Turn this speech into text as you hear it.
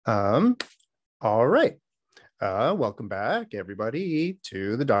Um, all right. Welcome back, everybody,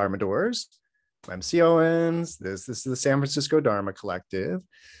 to the Dharma Doors. I'm C. Owens. This is the San Francisco Dharma Collective.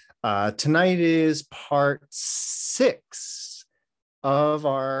 Tonight is part 6 of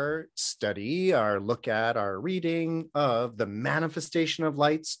our study, our look at, our reading of the Manifestation of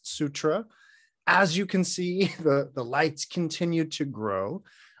Lights Sutra. As you can see, the lights continue to grow.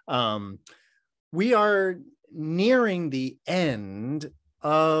 We are nearing the end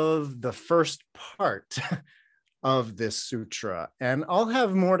of the first part of this sutra, and I'll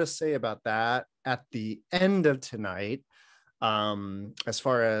have more to say about that at the end of tonight, as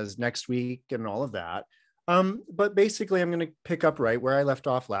far as next week and all of that. But basically, I'm going to pick up right where I left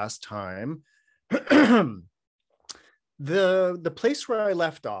off last time. The place where I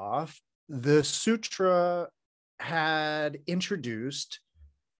left off, the sutra had introduced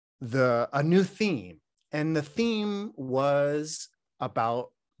a new theme, and the theme was about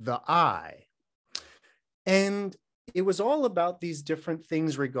the I. And it was all about these different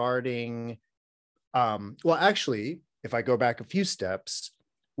things regarding, well, actually, if I go back a few steps,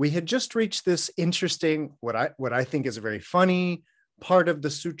 we had just reached this interesting, what I think is a very funny part of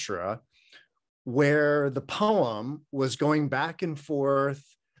the sutra, where the poem was going back and forth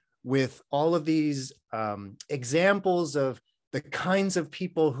with all of these examples of the kinds of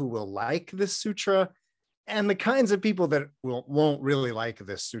people who will like this sutra and the kinds of people that won't really like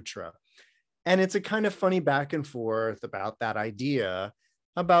this sutra. And it's a kind of funny back and forth about that idea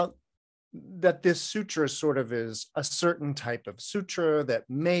about that this sutra sort of is a certain type of sutra that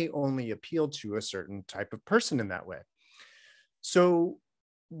may only appeal to a certain type of person in that way. So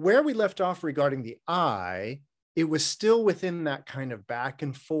where we left off regarding the I, it was still within that kind of back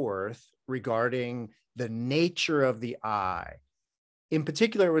and forth regarding the nature of the I. In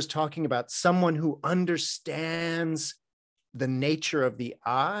particular, it was talking about someone who understands the nature of the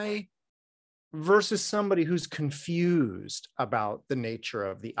I versus somebody who's confused about the nature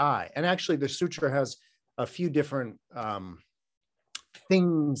of the I. And actually, the sutra has a few different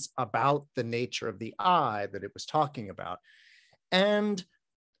things about the nature of the I that it was talking about. And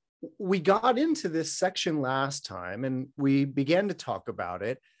we got into this section last time and we began to talk about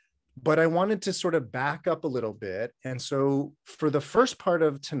it, but I wanted to sort of back up a little bit. And so for the first part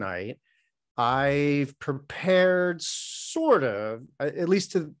of tonight, I've prepared sort of, at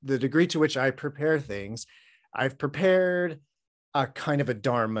least to the degree to which I prepare things, I've prepared a kind of a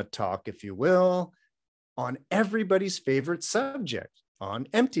Dharma talk, if you will, on everybody's favorite subject, on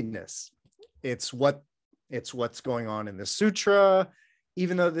emptiness. It's what's going on in the sutra.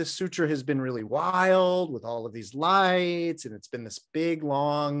 Even though this sutra has been really wild with all of these lights, and it's been this big,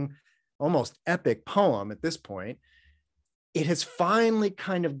 long, almost epic poem at this point, it has finally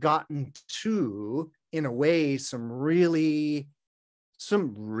kind of gotten to, in a way, some really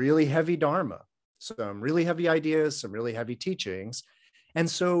heavy Dharma, some really heavy ideas, some really heavy teachings. And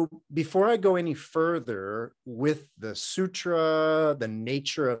so before I go any further with the sutra, the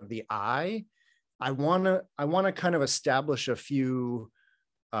nature of the I want to kind of establish a few,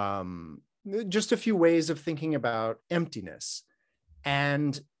 just a few ways of thinking about emptiness.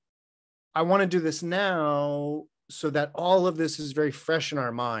 And I want to do this now so that all of this is very fresh in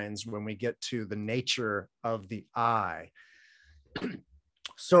our minds when we get to the nature of the I.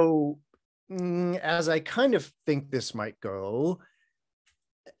 So as I kind of think this might go,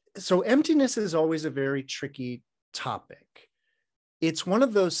 so emptiness is always a very tricky topic. It's one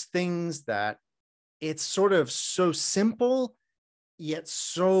of those things that it's sort of so simple, yet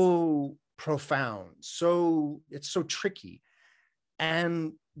so profound. So it's so tricky.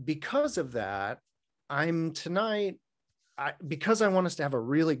 And because of that, because I want us to have a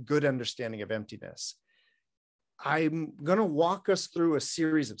really good understanding of emptiness, I'm going to walk us through a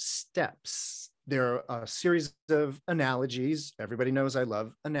series of steps. There are a series of analogies. Everybody knows I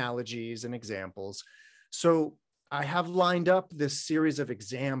love analogies and examples. So I have lined up this series of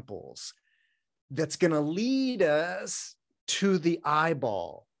examples that's going to lead us to the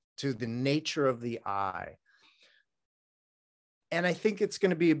eyeball, to the nature of the I. And I think it's going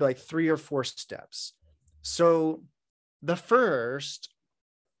to be like 3 or 4 steps. So the first,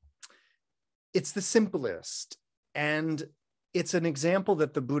 it's the simplest, and it's an example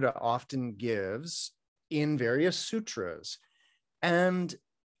that the Buddha often gives in various sutras. And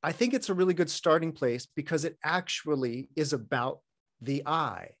I think it's a really good starting place because it actually is about the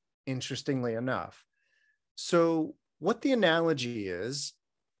I, interestingly enough. So what the analogy is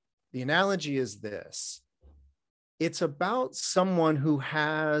this. It's about someone who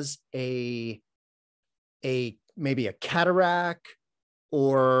has maybe a cataract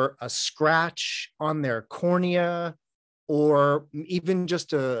or a scratch on their cornea or even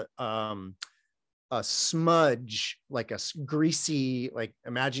just a smudge, like a greasy, like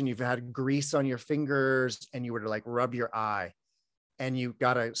imagine you've had grease on your fingers and you were to like rub your eye and you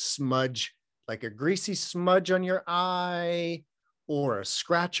got a smudge, like a greasy smudge on your eye, or a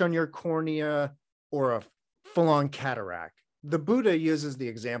scratch on your cornea, or a full-on cataract. The Buddha uses the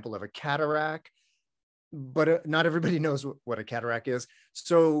example of a cataract, but not everybody knows what a cataract is.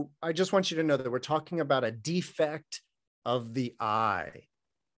 So I just want you to know that we're talking about a defect of the eye,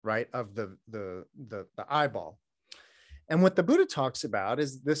 right? Of the eyeball. And what the Buddha talks about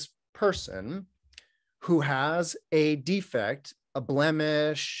is this person who has a defect, a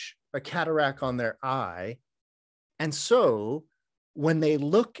blemish, a cataract on their eye. And so when they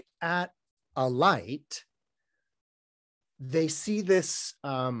look at a light, they see this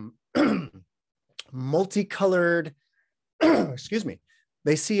multicolored, excuse me,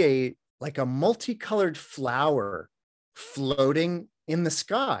 they see like a multicolored flower floating in the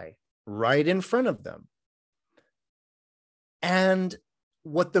sky right in front of them. And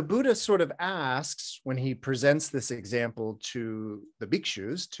what the Buddha sort of asks when he presents this example to the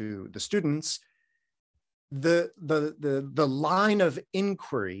bhikshus, to the students, the line of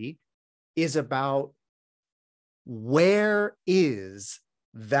inquiry is about, where is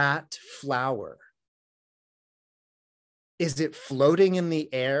that flower? Is it floating in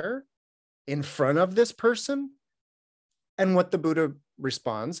the air in front of this person? And what the Buddha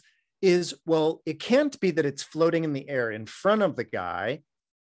responds is, well, it can't be that it's floating in the air in front of the guy,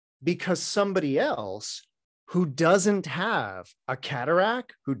 because somebody else who doesn't have a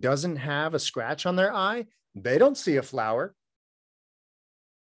cataract, who doesn't have a scratch on their eye, they don't see a flower.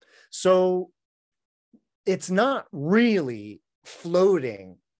 So it's not really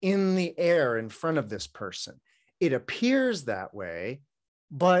floating in the air in front of this person. It appears that way,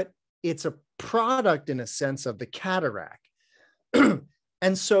 but it's a product in a sense of the cataract.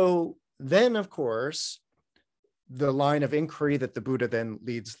 And so then, of course, the line of inquiry that the Buddha then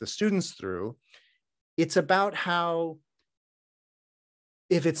leads the students through, it's about how,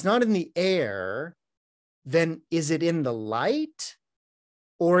 if it's not in the air, then is it in the light,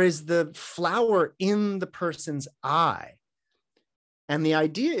 or is the flower in the person's eye? And the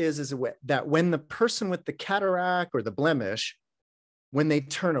idea is that when the person with the cataract or the blemish, when they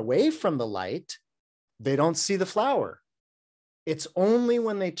turn away from the light, they don't see the flower. It's only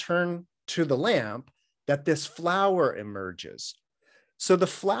when they turn to the lamp that this flower emerges. So the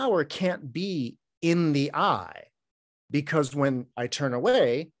flower can't be in the eye, because when I turn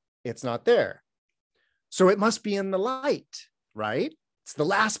away, it's not there. So it must be in the light, right? It's the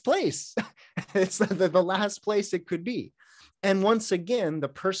last place. It's the last place it could be. And once again, the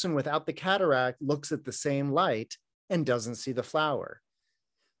person without the cataract looks at the same light and doesn't see the flower.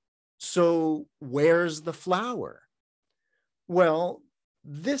 So where's the flower? Well,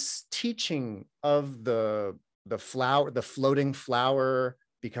 this teaching of the flower, the floating flower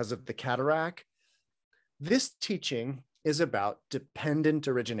because of the cataract, this teaching is about dependent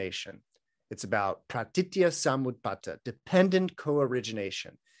origination. It's about pratitya samutpata, dependent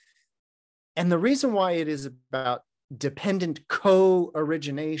co-origination. And the reason why it is about dependent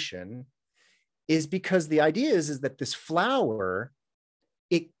co-origination is because the idea is that this flower,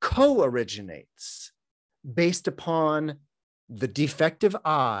 it co-originates based upon the defective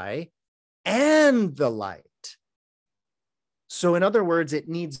eye and the light. So in other words, it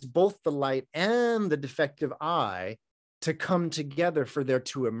needs both the light and the defective eye to come together for there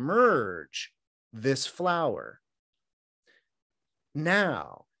to emerge this flower.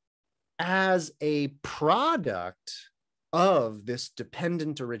 Now, as a product of this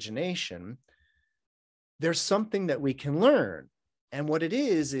dependent origination, there's something that we can learn. And what it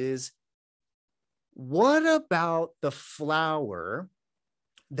is what about the flower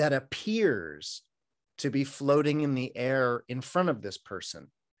that appears to be floating in the air in front of this person?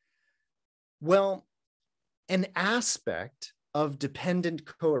 Well, an aspect of dependent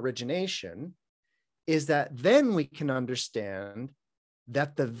co-origination is that then we can understand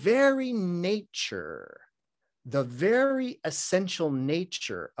that the very nature, the very essential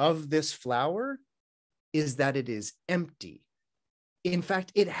nature of this flower is that it is empty. In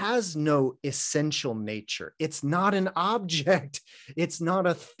fact, it has no essential nature. It's not an object. It's not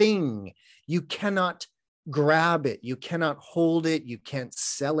a thing. You cannot grab it. You cannot hold it. You can't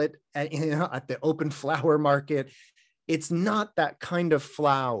sell it at the open flower market. It's not that kind of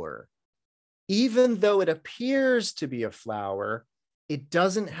flower. Even though it appears to be a flower, it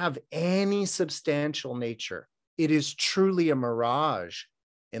doesn't have any substantial nature. It is truly a mirage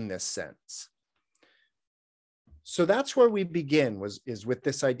in this sense. So that's where we begin is with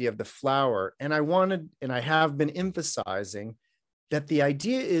this idea of the flower. And I have been emphasizing that the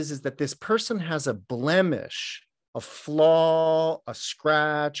idea is that this person has a blemish, a flaw, a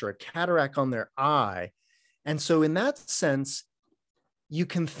scratch, or a cataract on their eye. And so in that sense, you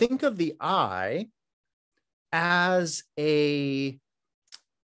can think of the eye as as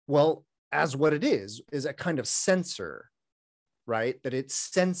what it is a kind of sensor, right? That it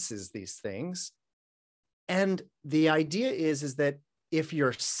senses these things. And the idea is that if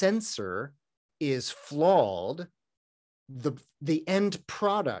your sensor is flawed, the end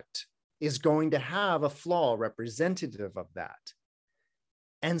product is going to have a flaw representative of that.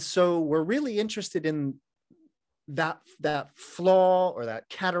 And so we're really interested in that flaw or that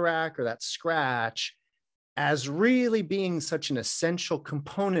cataract or that scratch as really being such an essential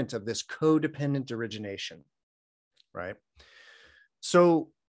component of this codependent origination, right? So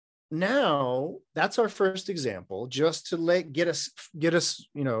now that's our first example, just to get us,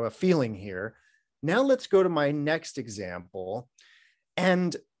 a feeling here. Now let's go to my next example.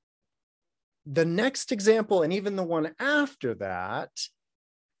 And the next example, and even the one after that,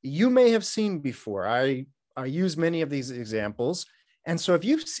 you may have seen before. I use many of these examples. And so if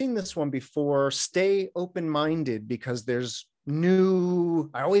you've seen this one before, stay open-minded, because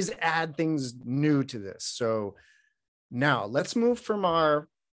I always add things new to this. So now let's move from our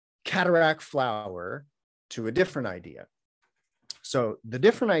cataract flower to a different idea. So the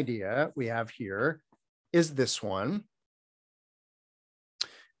different idea we have here is this one.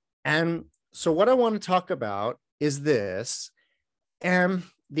 And so what I want to talk about is this. And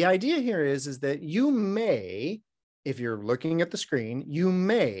the idea here is that you may, if you're looking at the screen, you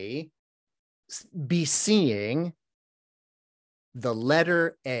may be seeing the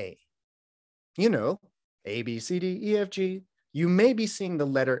letter A. A, B, C, D, E, F, G. You may be seeing the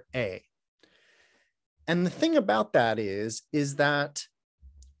letter A. And the thing about that is that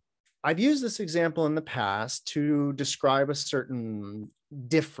I've used this example in the past to describe a certain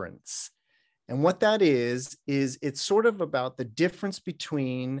difference. And what that is it's sort of about the difference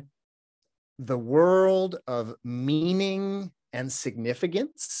between the world of meaning and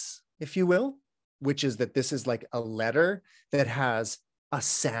significance, if you will, which is that this is like a letter that has a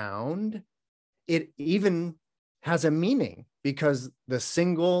sound. It even has a meaning, because the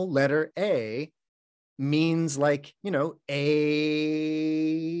single letter A means a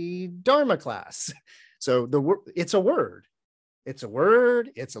Dharma class. So it's a word. It's a word,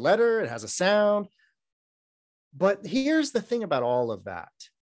 it's a letter, it has a sound. But here's the thing about all of that,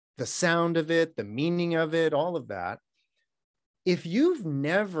 the sound of it, the meaning of it, all of that. If you've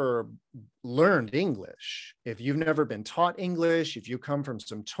never learned English, if you've never been taught English, if you come from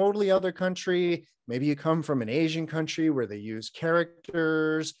some totally other country, maybe you come from an Asian country where they use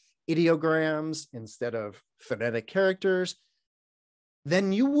characters, ideograms instead of phonetic characters,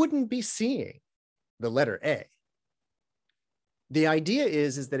 then you wouldn't be seeing the letter A. The idea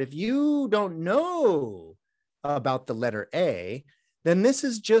is that if you don't know about the letter A, then this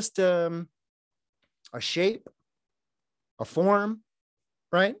is just a shape, a form,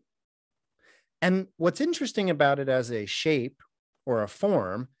 right? And what's interesting about it as a shape or a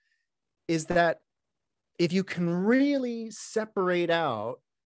form is that if you can really separate out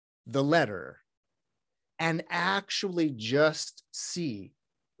the letter and actually just see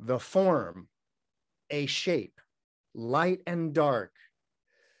the form, a shape, light and dark,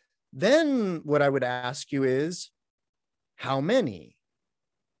 then what I would ask you is, how many?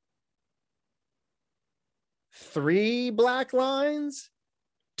 3 black lines?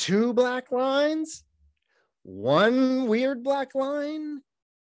 2 black lines? 1 weird black line?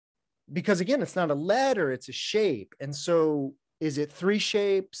 Because again, it's not a letter, it's a shape. And so is it 3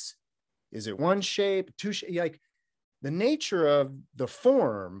 shapes? Is it 1 shape, 2 shapes? Like the nature of the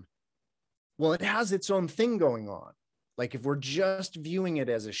form, well, it has its own thing going on. Like if we're just viewing it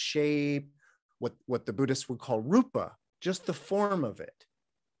as a shape, what the Buddhists would call rupa, just the form of it.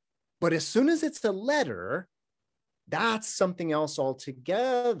 But as soon as it's a letter, that's something else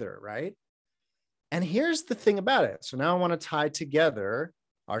altogether, right? And here's the thing about it. So now I want to tie together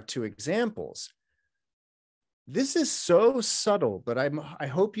our 2 examples. This is so subtle, but I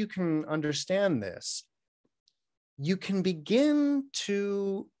hope you can understand this. You can begin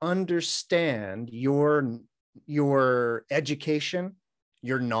to understand your education,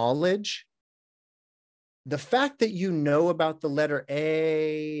 your knowledge. The fact that you know about the letter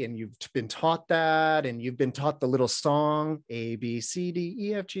A and you've been taught that, and you've been taught the little song, A, B, C, D,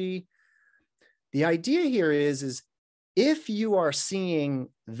 E, F, G. The idea here is if you are seeing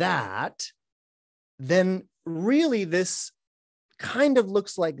that, then really this kind of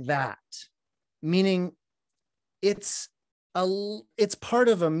looks like that, meaning it's it's part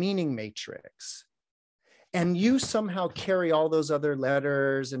of a meaning matrix. And you somehow carry all those other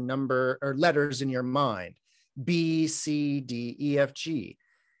letters and letters in your mind, B, C, D, E, F, G.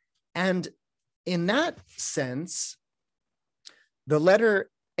 And in that sense, the letter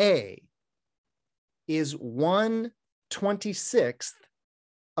A is 1/26th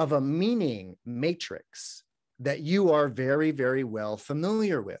of a meaning matrix that you are very, very well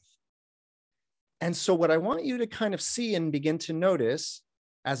familiar with. And so what I want you to kind of see and begin to notice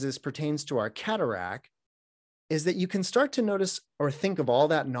as this pertains to our cataract is that you can start to notice or think of all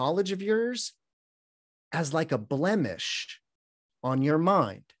that knowledge of yours as like a blemish on your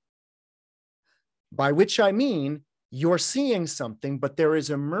mind. By which I mean, you're seeing something, but there is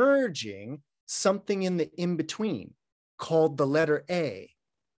emerging something in the in-between called the letter A.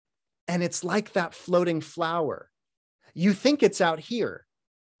 And it's like that floating flower. You think it's out here,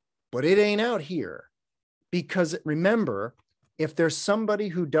 but it ain't out here. Because remember, if there's somebody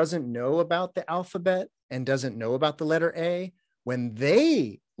who doesn't know about the alphabet and doesn't know about the letter A, when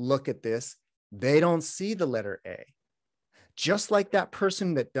they look at this, they don't see the letter A. Just like that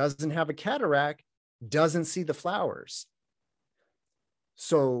person that doesn't have a cataract doesn't see the flowers.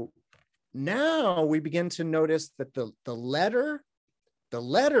 So now we begin to notice that the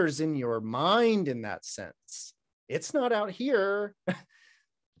letters in your mind in that sense, it's not out here.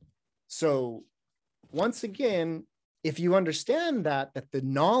 So once again, if you understand that the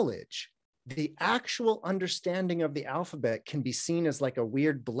knowledge, the actual understanding of the alphabet can be seen as like a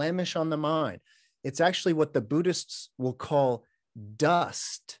weird blemish on the mind. It's actually what the Buddhists will call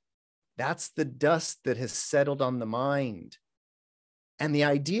dust. That's the dust that has settled on the mind. And the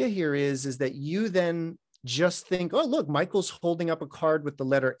idea here is that you then just think, oh, look, Michael's holding up a card with the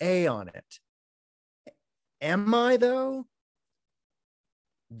letter A on it. Am I though?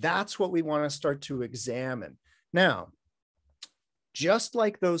 That's what we want to start to examine. Now, just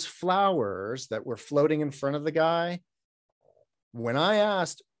like those flowers that were floating in front of the guy, when I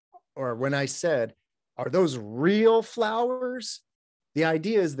asked, or when I said, are those real flowers? The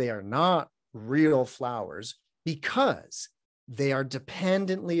idea is they are not real flowers because they are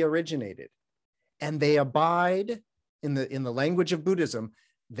dependently originated and they abide in the language of Buddhism,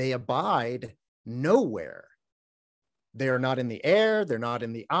 they abide nowhere. They are not in the air, they're not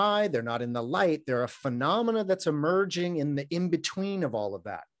in the eye, they're not in the light. They're a phenomena that's emerging in the in-between of all of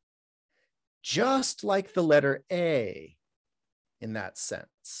that. Just like the letter A in that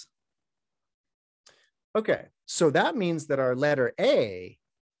sense. Okay, so that means that our letter A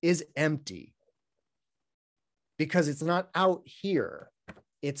is empty because it's not out here.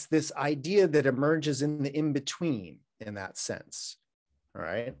 It's this idea that emerges in the in-between in that sense. All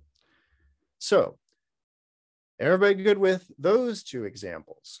right. So everybody good with those two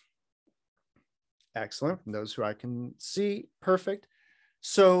examples? Excellent. From those who I can see, perfect.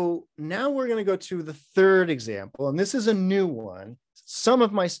 So now we're going to go to the third example, and this is a new one. Some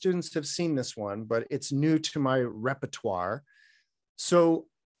of my students have seen this one, but it's new to my repertoire. So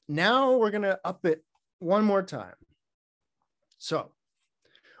now we're going to up it one more time. So,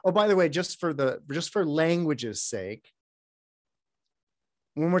 oh, by the way, just for language's sake,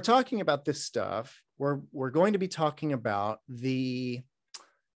 when we're talking about this stuff, we're going to be talking about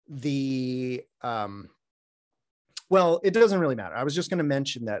well, it doesn't really matter. I was just going to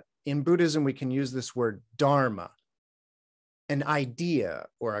mention that in Buddhism, we can use this word Dharma, an idea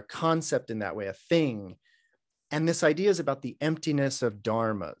or a concept in that way, a thing. And this idea is about the emptiness of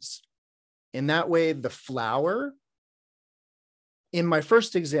dharmas. In that way, the flower, in my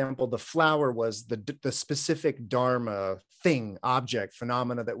first example, the flower was the specific dharma thing, object,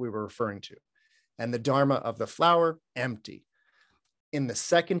 phenomena that we were referring to. And the dharma of the flower, empty. In the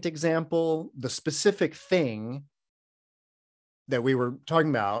second example, the specific thing that we were talking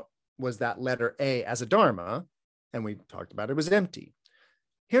about was that letter A as a dharma, and we talked about it was empty.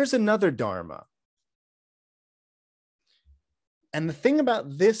 Here's another dharma. And the thing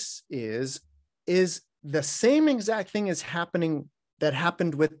about this is the same exact thing is happening that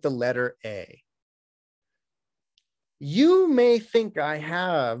happened with the letter A. You may think I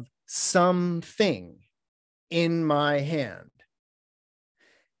have something in my hand.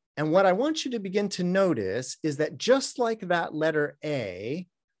 And what I want you to begin to notice is that just like that letter A,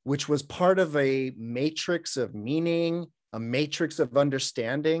 which was part of a matrix of meaning, a matrix of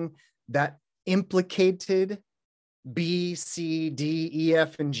understanding that implicated B, C, D, E,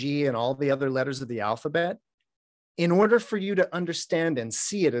 F, and G, and all the other letters of the alphabet, in order for you to understand and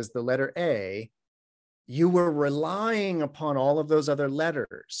see it as the letter A, you were relying upon all of those other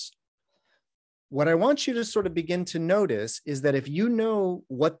letters. What I want you to sort of begin to notice is that if you know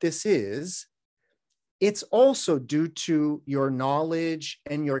what this is, it's also due to your knowledge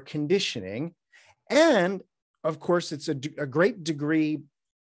and your conditioning. And of course, it's a great degree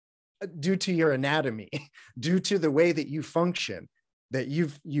due to your anatomy, due to the way that you function, that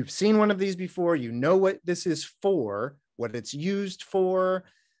you've seen one of these before, you know what this is for, what it's used for,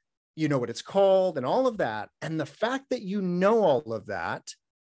 you know what it's called, and all of that. And the fact that you know all of that,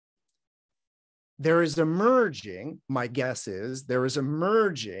 there is emerging, my guess is, there is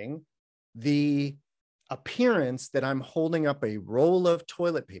emerging the appearance that I'm holding up a roll of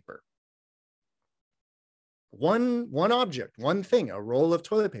toilet paper. One object, one thing, a roll of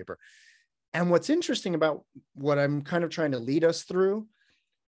toilet paper. And what's interesting about what I'm kind of trying to lead us through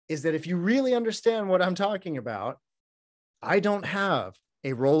is that if you really understand what I'm talking about, I don't have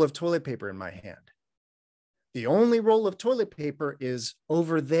a roll of toilet paper in my hand. The only roll of toilet paper is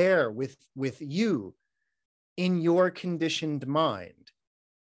over there with you in your conditioned mind.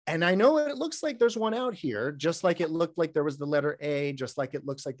 And I know it looks like there's one out here, just like it looked like there was the letter A, just like it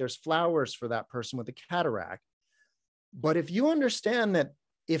looks like there's flowers for that person with a cataract. But if you understand that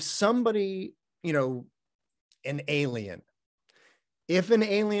if somebody, you know, an alien, if an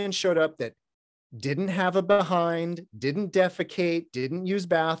alien showed up that didn't have a behind, didn't defecate, didn't use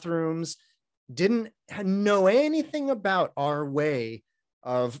bathrooms, didn't know anything about our way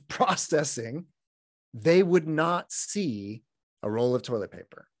of processing, they would not see a roll of toilet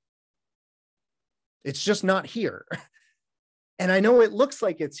paper. It's just not here. And I know it looks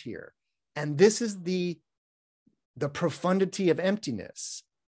like it's here. And this is the profundity of emptiness.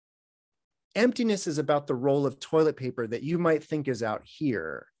 Emptiness is about the roll of toilet paper that you might think is out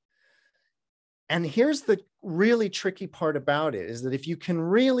here. And here's the really tricky part about it, is that if you can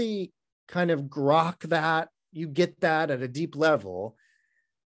really kind of grok that, you get that at a deep level,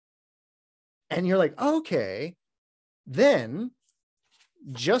 and you're like, okay, then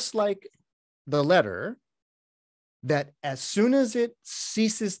just like the letter, that as soon as it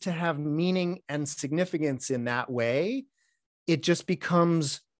ceases to have meaning and significance in that way, it just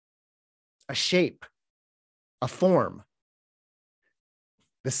becomes a shape, a form.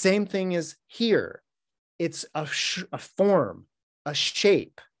 The same thing is here. It's a form, a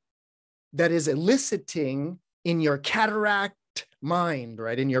shape that is eliciting in your cataract mind,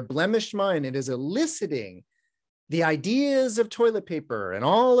 right? In your blemished mind, it is eliciting the ideas of toilet paper and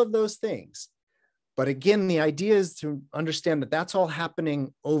all of those things. But again, the idea is to understand that that's all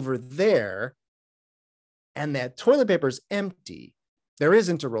happening over there, and that toilet paper is empty. There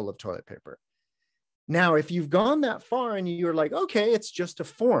isn't a roll of toilet paper. Now, if you've gone that far and you're like, okay, it's just a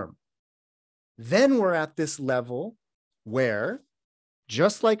form, then we're at this level where,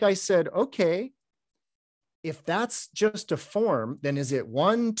 just like I said, okay, if that's just a form, then is it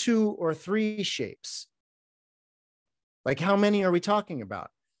 1, 2, or 3 shapes? Like, how many are we talking about?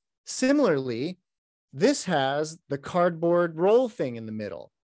 Similarly, this has the cardboard roll thing in the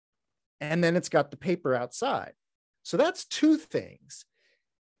middle, and then it's got the paper outside. So that's 2 things.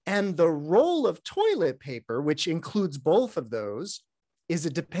 And the roll of toilet paper, which includes both of those, is a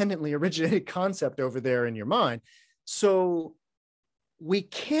dependently originated concept over there in your mind. So we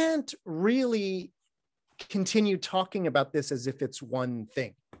can't really continue talking about this as if it's one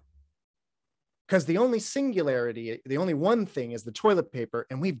thing, because the only singularity, the only one thing is the toilet paper,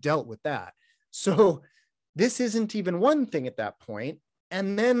 and we've dealt with that. So this isn't even one thing at that point.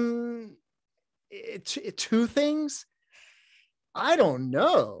 And then 2 things, I don't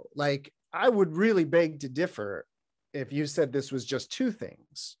know. Like, I would really beg to differ if you said this was just 2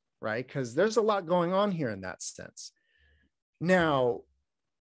 things, right? Because there's a lot going on here in that sense. Now,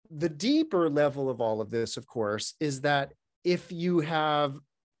 the deeper level of all of this, of course, is that if you have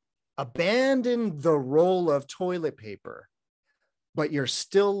abandoned the roll of toilet paper, but you're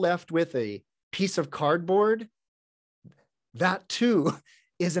still left with a piece of cardboard, that too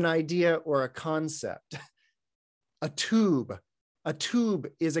is an idea or a concept. A tube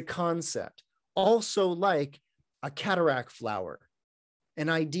is a concept, also like a cataract flower, an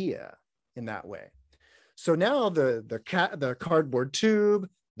idea in that way. So now the cardboard tube,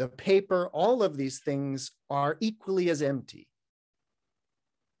 the paper, all of these things are equally as empty.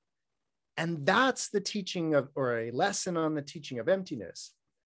 And that's the teaching of, or a lesson on the teaching of emptiness.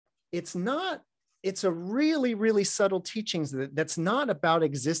 It's a really, really subtle teaching that's not about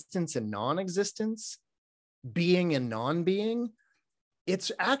existence and non-existence, being and non-being.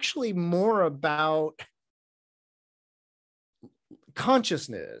 It's actually more about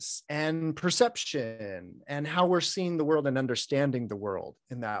consciousness and perception and how we're seeing the world and understanding the world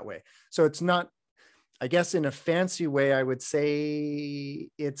in that way. So it's not, I guess in a fancy way, I would say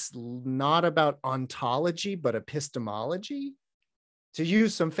it's not about ontology, but epistemology, to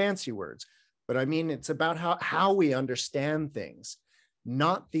use some fancy words. but I mean, it's about how we understand things,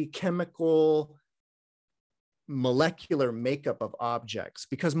 not the chemical molecular makeup of objects,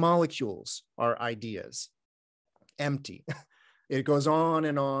 because molecules are ideas, empty. It goes on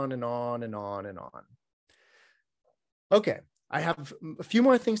and on and on and on and on. Okay, I have a few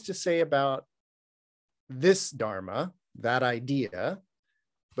more things to say about this Dharma, that idea,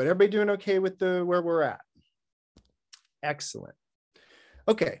 but everybody doing okay with where we're at? Excellent.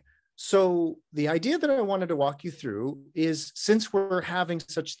 Okay, so the idea that I wanted to walk you through is, since we're having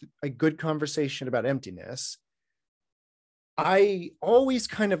such a good conversation about emptiness, I always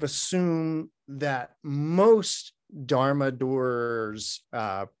kind of assume that most Dharma doors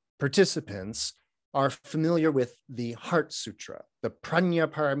participants are familiar with the Heart Sutra, the Prajna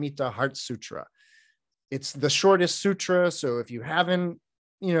Paramita Heart Sutra. It's the shortest sutra, so if you haven't,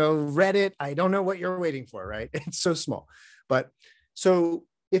 read it, I don't know what you're waiting for, right? It's so small. But so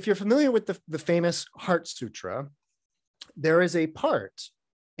if you're familiar with the famous Heart Sutra, there is a part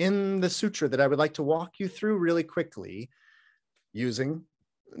in the sutra that I would like to walk you through really quickly using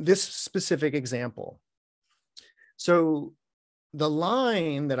this specific example. So the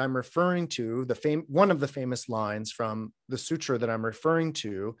line that I'm referring to, one of the famous lines from the sutra that I'm referring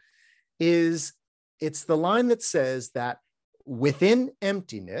to, it's the line that says that within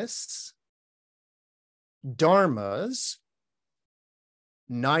emptiness, dharmas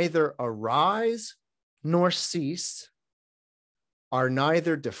neither arise nor cease, are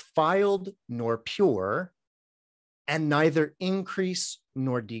neither defiled nor pure, and neither increase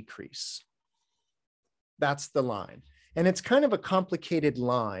nor decrease. That's the line. And it's kind of a complicated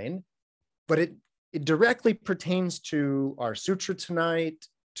line, but it directly pertains to our sutra tonight,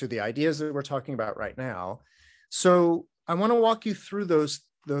 to the ideas that we're talking about right now. So I want to walk you through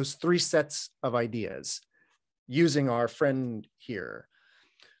those three sets of ideas using our friend here.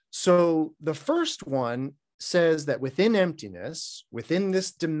 So the first one says that within emptiness, within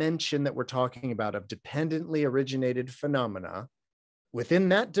this dimension that we're talking about of dependently originated phenomena, within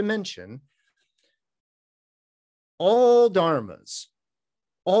that dimension, all dharmas,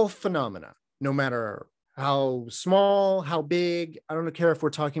 all phenomena, no matter how small, how big, I don't care if we're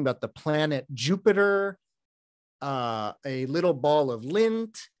talking about the planet Jupiter, a little ball of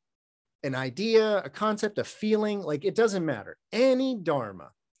lint, an idea, a concept, a feeling, like it doesn't matter. Any dharma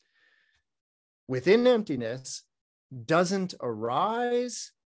within emptiness doesn't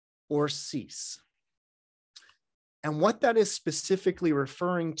arise or cease. And what that is specifically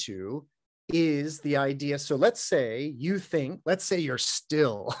referring to is the idea. So let's say you're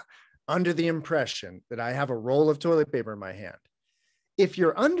still under the impression that I have a roll of toilet paper in my hand. If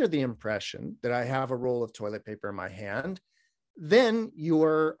you're under the impression that I have a roll of toilet paper in my hand, then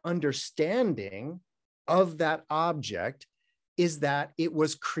your understanding of that object is that it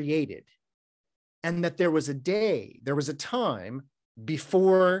was created, and that there was a time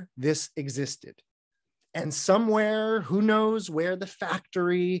before this existed. And somewhere, who knows where the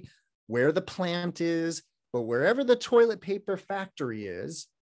factory, where the plant is, but wherever the toilet paper factory is,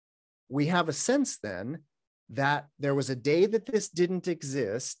 we have a sense then that there was a day that this didn't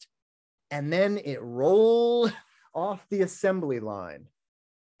exist, and then it rolled off the assembly line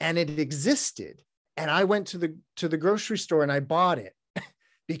and it existed. And I went to the grocery store and I bought it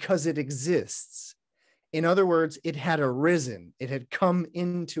because it exists. In other words, it had arisen, it had come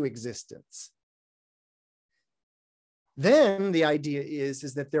into existence. Then the idea is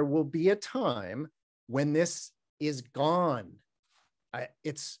that there will be a time when this is gone.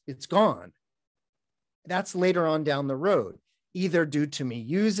 It's gone. That's later on down the road, either due to me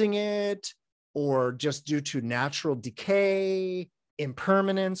using it or just due to natural decay,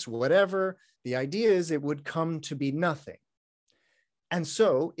 impermanence, whatever. The idea is it would come to be nothing. And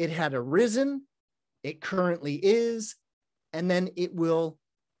so it had arisen, it currently is, and then it will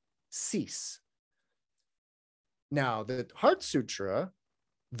cease. Now, the Heart Sutra,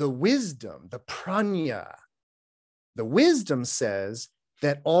 the wisdom, the prajna, the wisdom says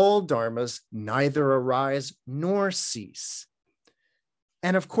that all dharmas neither arise nor cease.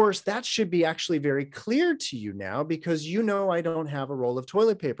 And of course, that should be actually very clear to you now, because you know I don't have a roll of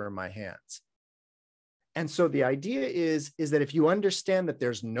toilet paper in my hands. And so the idea is that if you understand that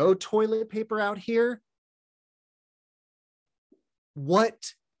there's no toilet paper out here,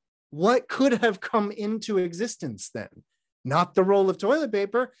 what could have come into existence then? Not the roll of toilet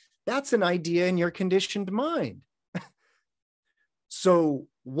paper. That's an idea in your conditioned mind. So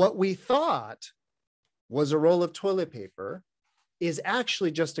what we thought was a roll of toilet paper is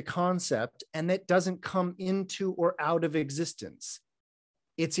actually just a concept, and that doesn't come into or out of existence.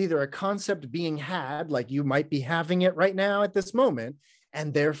 It's either a concept being had, like you might be having it right now at this moment,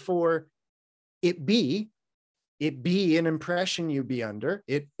 and therefore it be an impression you be under,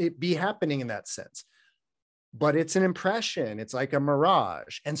 it be happening in that sense. But it's an impression, it's like a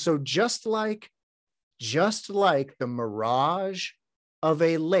mirage. And so just like the mirage of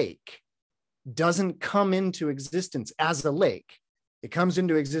a lake doesn't come into existence as a lake, it comes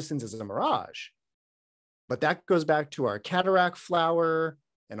into existence as a mirage. But that goes back to our cataract flower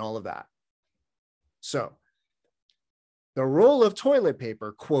and all of that. So the roll of toilet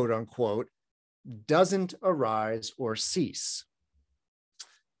paper, quote unquote, doesn't arise or cease.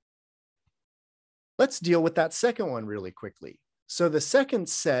 Let's deal with that second one really quickly. So the second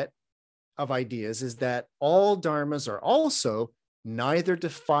set of ideas is that all dharmas are also neither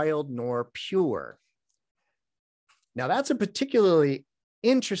defiled nor pure. Now that's a particularly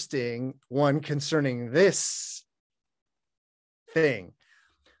interesting one concerning this thing.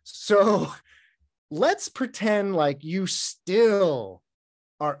 So let's pretend like you still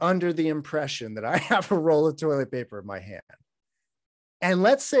are under the impression that I have a roll of toilet paper in my hand. And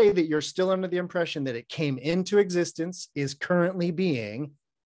let's say that you're still under the impression that it came into existence, is currently being,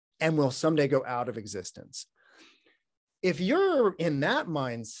 and will someday go out of existence. If you're in that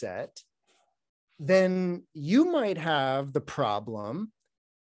mindset, then you might have the problem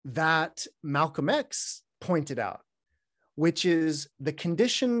that Malcolm X pointed out, which is the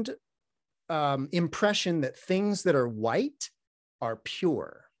conditioned impression that things that are white are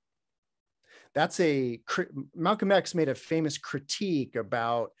pure. Malcolm X made a famous critique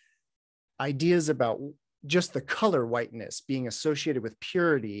about ideas about just the color whiteness being associated with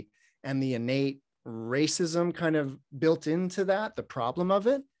purity and the innate racism kind of built into that, the problem of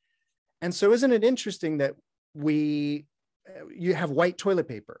it. And so isn't it interesting that you have white toilet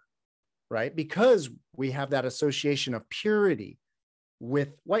paper, right? Because we have that association of purity with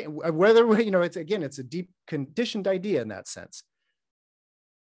white, whether, it's a deep conditioned idea in that sense.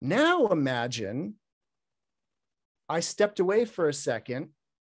 Now imagine I stepped away for a second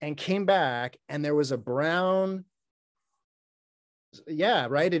and came back and there was a brown, yeah,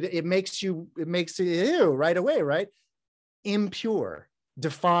 right? It makes you ew right away, right? Impure,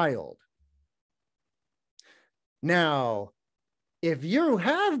 defiled. Now, if you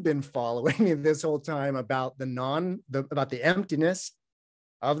have been following me this whole time about about the emptiness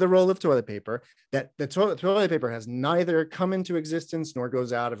of the roll of toilet paper, that the toilet paper has neither come into existence nor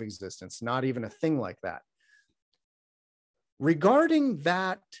goes out of existence, not even a thing like that. Regarding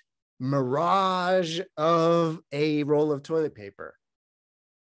that mirage of a roll of toilet paper,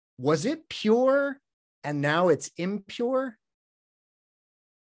 was it pure and now it's impure?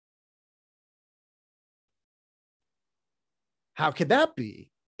 How could that be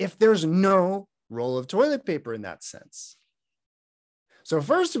if there's no roll of toilet paper in that sense? So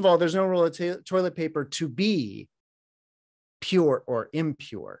first of all, there's no roll of toilet paper to be pure or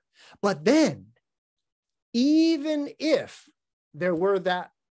impure. But then, even if there were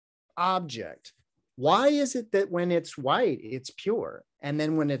that object, why is it that when it's white, it's pure, and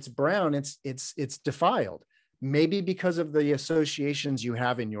then when it's brown, it's defiled? Maybe because of the associations you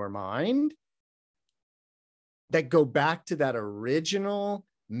have in your mind that go back to that original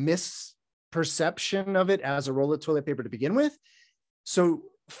misperception of it as a roll of toilet paper to begin with. So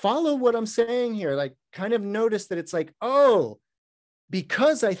follow what I'm saying here, like kind of notice that it's like, oh,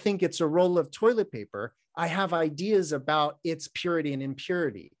 because I think it's a roll of toilet paper, I have ideas about its purity and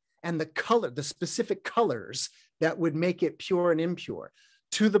impurity and the color, the specific colors that would make it pure and impure,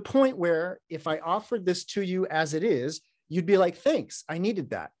 to the point where if I offered this to you as it is, you'd be like, thanks, I needed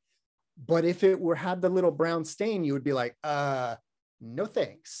that. But if it had the little brown stain, you would be like, no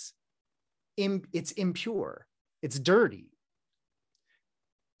thanks. It's impure, it's dirty.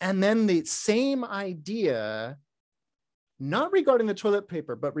 And then the same idea, not regarding the toilet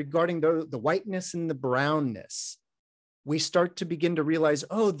paper, but regarding the whiteness and the brownness, we start to begin to realize,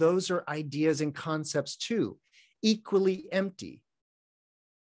 oh, those are ideas and concepts too, equally empty.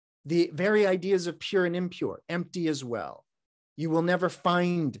 The very ideas of pure and impure, empty as well. You will never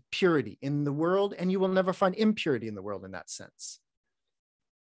find purity in the world, and you will never find impurity in the world in that sense.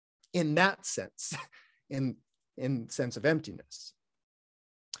 In that sense, in sense of emptiness.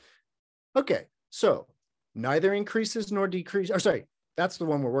 Okay, so neither increases nor decreases, or sorry, that's the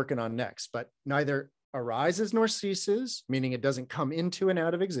one we're working on next, but neither arises nor ceases, meaning it doesn't come into and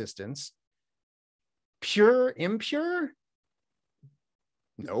out of existence. Pure, impure?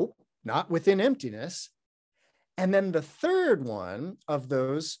 Nope, not within emptiness. And then the third one of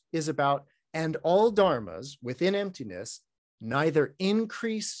those is about, and all dharmas within emptiness neither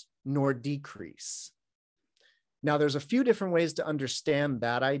increase nor decrease. Now, there's a few different ways to understand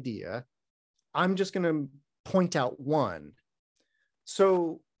that idea. I'm just going to point out one.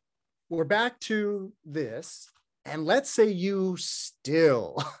 So we're back to this. And let's say you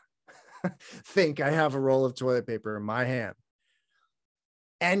still think I have a roll of toilet paper in my hand.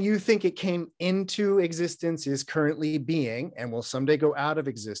 And you think it came into existence, is currently being, and will someday go out of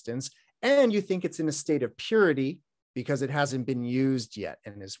existence. And you think it's in a state of purity because it hasn't been used yet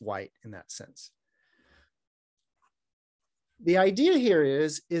and is white in that sense. The idea here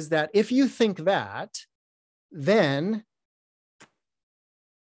is that if you think that, then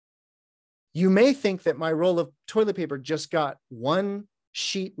you may think that my roll of toilet paper just got one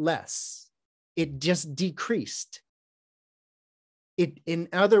sheet less. It just decreased. In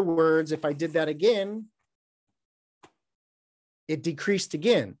other words, if I did that again, it decreased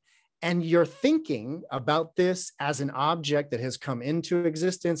again. And you're thinking about this as an object that has come into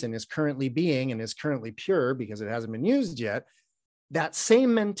existence and is currently being and is currently pure because it hasn't been used yet. That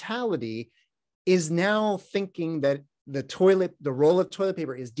same mentality is now thinking that the roll of toilet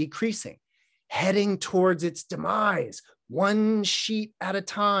paper is decreasing, heading towards its demise, one sheet at a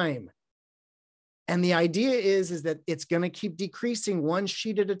time. And the idea is that it's going to keep decreasing one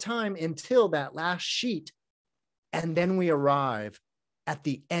sheet at a time until that last sheet. And then we arrive at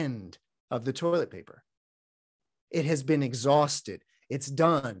the end of the toilet paper. It has been exhausted. It's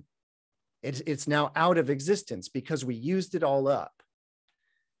done. It's now out of existence because we used it all up.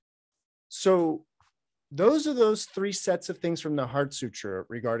 So those are those three sets of things from the Heart Sutra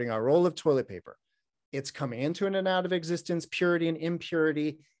regarding our roll of toilet paper. It's coming into and out of existence, purity and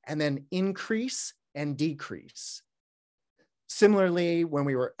impurity, and then increase and decrease. Similarly, when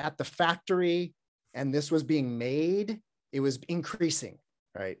we were at the factory and this was being made, it was increasing,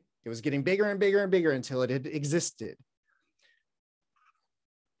 right? It was getting bigger and bigger and bigger until it had existed.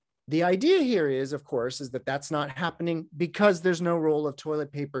 The idea here is, of course, is that that's not happening because there's no roll of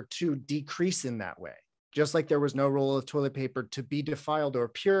toilet paper to decrease in that way. Just like there was no roll of toilet paper to be defiled or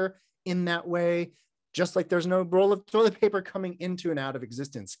pure in that way, just like there's no roll of toilet paper coming into and out of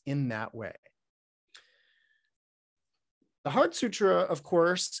existence in that way. The Heart Sutra, of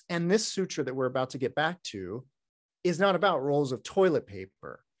course, and this sutra that we're about to get back to is not about rolls of toilet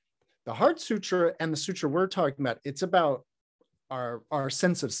paper. The Heart Sutra and the sutra we're talking about, it's about our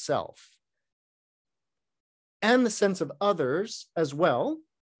sense of self and the sense of others as well,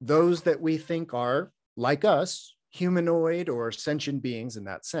 those that we think are like us, humanoid or sentient beings in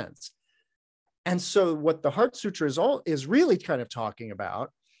that sense. And so what the Heart Sutra is really kind of talking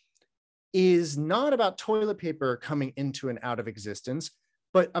about is not about toilet paper coming into and out of existence,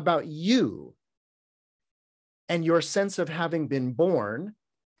 but about you and your sense of having been born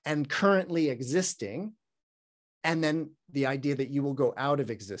and currently existing, and then the idea that you will go out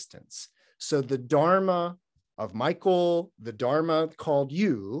of existence. So the Dharma of Michael, the Dharma called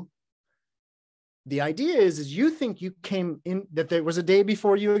you, the idea is you think you came in, that there was a day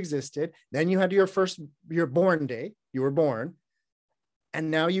before you existed, then you had your born day, you were born, and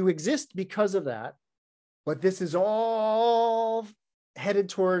now you exist because of that. But this is all headed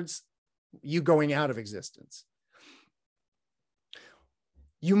towards you going out of existence.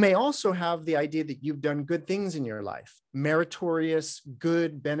 You may also have the idea that you've done good things in your life, meritorious,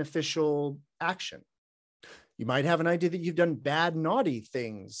 good, beneficial action. You might have an idea that you've done bad, naughty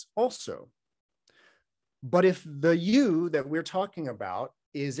things also. But if the you that we're talking about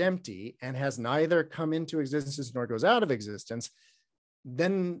is empty and has neither come into existence nor goes out of existence,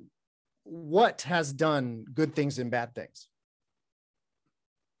 then what has done good things and bad things?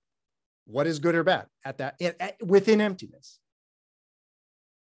 What is good or bad within emptiness?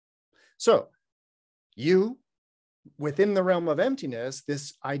 So you, within the realm of emptiness,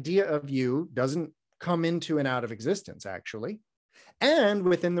 this idea of you doesn't come into and out of existence, actually. And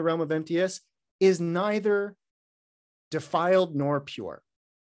within the realm of emptiness is neither defiled nor pure.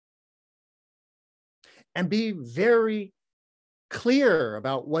 And be very clear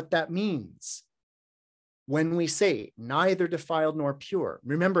about what that means when we say neither defiled nor pure.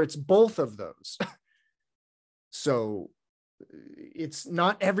 Remember, it's both of those. So it's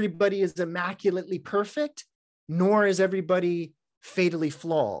not everybody is immaculately perfect, nor is everybody fatally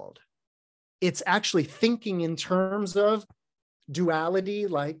flawed. It's actually thinking in terms of duality,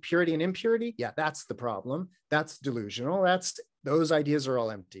 like purity and impurity. Yeah, that's the problem. That's delusional. Those ideas are all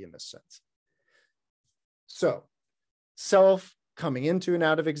empty in this sense. So self coming into and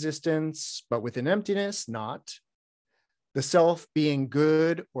out of existence, but within emptiness, not. The self being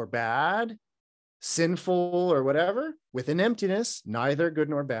good or bad, sinful or whatever, within emptiness, neither good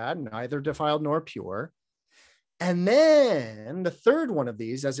nor bad, neither defiled nor pure. And then the third one of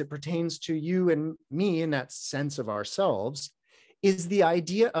these, as it pertains to you and me in that sense of ourselves, is the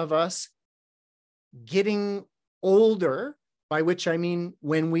idea of us getting older by which I mean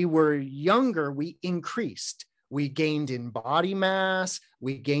when we were younger, we increased. We gained in body mass,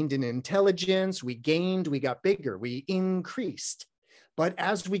 we gained in intelligence, we got bigger, we increased. But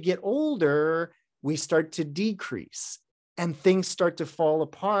as we get older, we start to decrease and things start to fall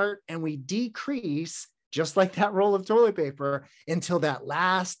apart and we decrease, just like that roll of toilet paper, until that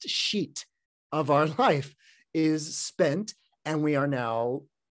last sheet of our life is spent and we are now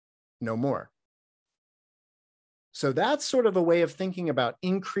no more. So that's sort of a way of thinking about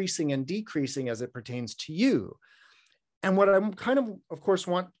increasing and decreasing as it pertains to you. And what I'm kind of course,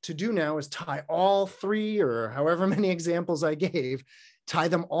 want to do now is tie all three or however many examples I gave, tie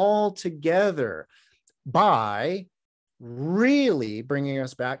them all together by really bringing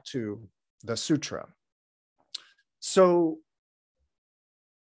us back to the sutra. So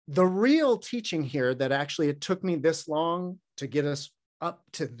the real teaching here that actually it took me this long to get us up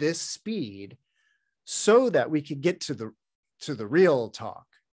to this speed so that we could get to the real talk.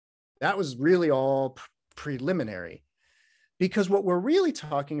 That was really all preliminary. Because what we're really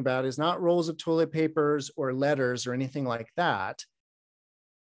talking about is not rolls of toilet papers or letters or anything like that.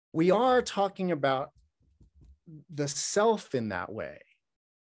 We are talking about the self in that way.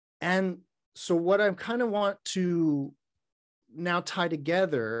 And so what I kind of want to now tie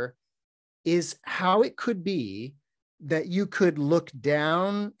together is how it could be that you could look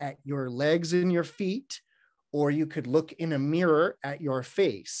down at your legs and your feet, or you could look in a mirror at your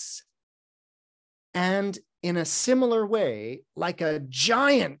face. And in a similar way, like a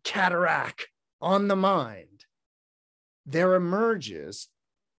giant cataract on the mind, there emerges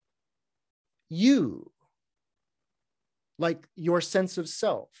you, like your sense of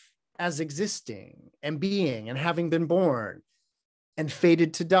self as existing and being and having been born and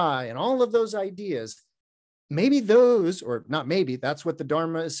fated to die and all of those ideas. Maybe those, or not maybe, that's what the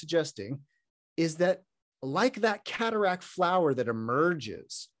Dharma is suggesting, is that like that cataract flower that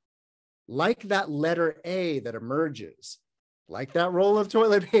emerges, like that letter A that emerges, like that roll of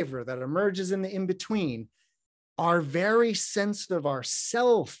toilet paper that emerges in the in-between, our very sense of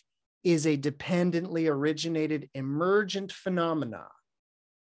ourself is a dependently originated emergent phenomena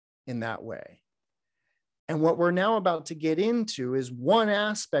in that way. And what we're now about to get into is one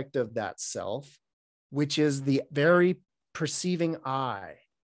aspect of that self, which is the very perceiving I.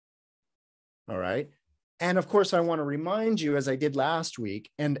 All right. And of course, I want to remind you, as I did last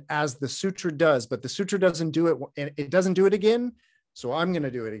week, and as the sutra does, but the sutra doesn't do it, it doesn't do it again. So I'm going to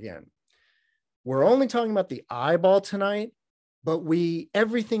do it again. We're only talking about the eyeball tonight, but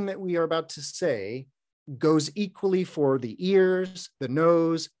everything that we are about to say goes equally for the ears, the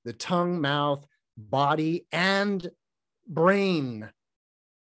nose, the tongue, mouth, body, and brain,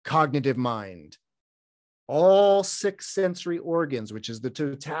 cognitive mind. All 6 sensory organs, which is the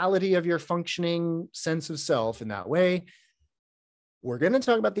totality of your functioning sense of self in that way. We're going to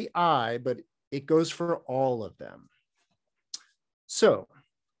talk about the I, but it goes for all of them. So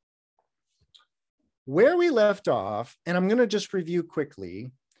where we left off, and I'm going to just review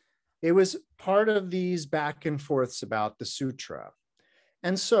quickly, it was part of these back and forths about the sutra.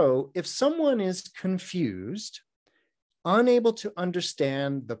 And so if someone is confused, unable to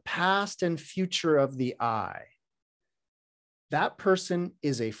understand the past and future of the I, that person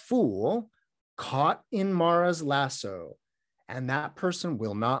is a fool caught in Mara's lasso, and that person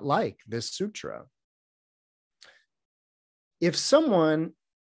will not like this sutra. If someone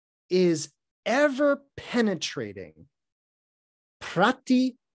is ever penetrating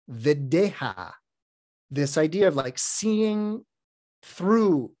prati videha, this idea of like seeing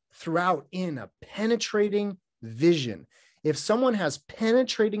throughout in a penetrating vision. If someone has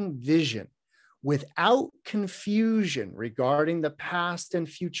penetrating vision without confusion regarding the past and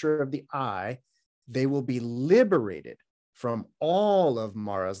future of the I, they will be liberated from all of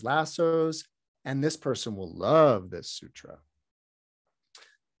Mara's lassos, and this person will love this sutra.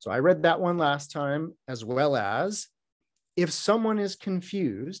 So I read that one last time, as well as if someone is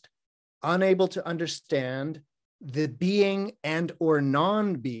confused, unable to understand the being and or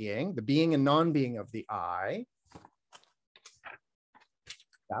non-being, the being and non-being of the I,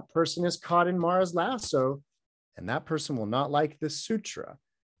 that person is caught in Mara's lasso, and that person will not like this sutra.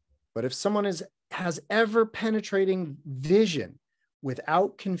 But if someone has ever penetrating vision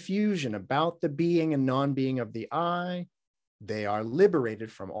without confusion about the being and non-being of the I, they are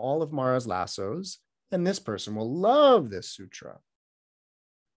liberated from all of Mara's lassos, and this person will love this sutra.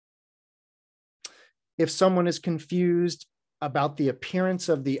 If someone is confused about the appearance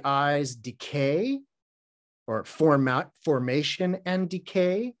of the I's decay or formation and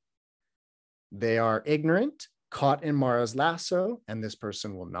decay, they are ignorant, caught in Mara's lasso, and this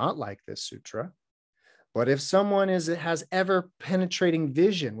person will not like this sutra. But if someone has ever penetrating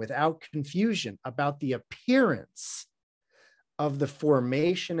vision without confusion about the appearance of the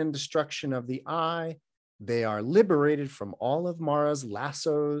formation and destruction of the I, they are liberated from all of Mara's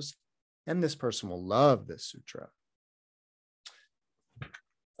lassos, and this person will love this sutra.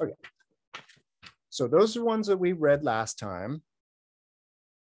 Okay. So those are ones that we read last time.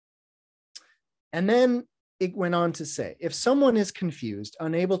 And then it went on to say, if someone is confused,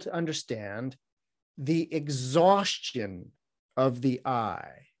 unable to understand the exhaustion of the I,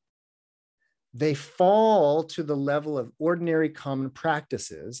 they fall to the level of ordinary common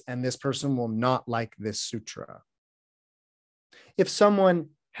practices, and this person will not like this sutra. If someone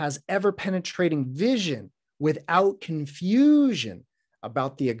has ever penetrating vision without confusion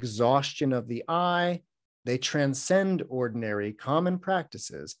about the exhaustion of the I, they transcend ordinary common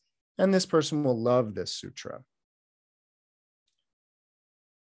practices, and this person will love this sutra.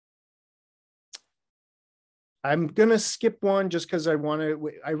 I'm going to skip one just because I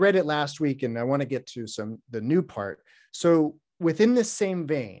read it last week and I want to get to the new part. So within this same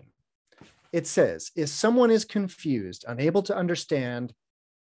vein, it says, if someone is confused, unable to understand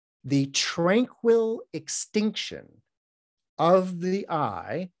the tranquil extinction of the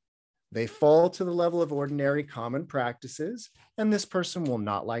I, they fall to the level of ordinary common practices, and this person will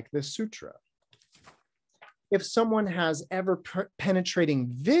not like this sutra. If someone has ever penetrating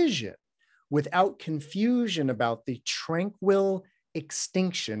vision without confusion about the tranquil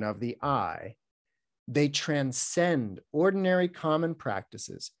extinction of the I, they transcend ordinary common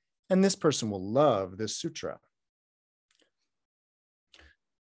practices, and this person will love this sutra.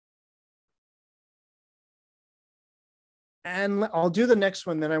 And I'll do the next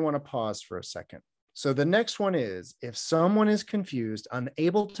one, then I want to pause for a second. So the next one is, if someone is confused,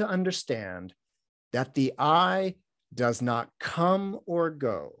 unable to understand that the I does not come or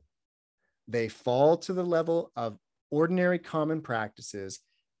go, they fall to the level of ordinary common practices,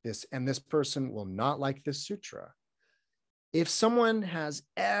 and this person will not like this sutra. If someone has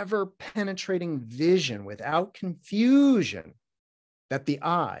ever penetrating vision without confusion that the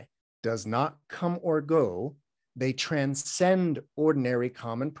I does not come or go, they transcend ordinary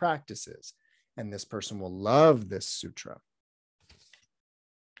common practices, and this person will love this sutra.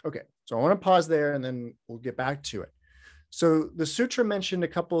 Okay, so I want to pause there and then we'll get back to it. So the sutra mentioned a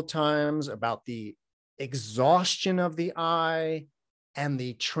couple of times about the exhaustion of the I and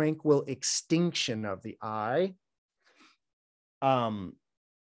the tranquil extinction of the I. And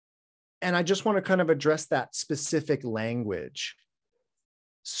I just want to kind of address that specific language.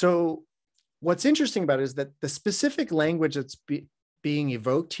 So what's interesting about it is that the specific language that's being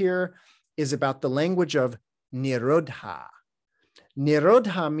evoked here is about the language of nirodha.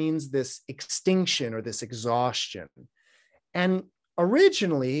 Nirodha means this extinction or this exhaustion. And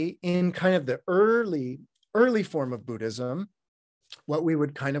originally, in kind of the early form of Buddhism, what we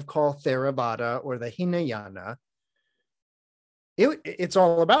would kind of call Theravada or the Hinayana, it's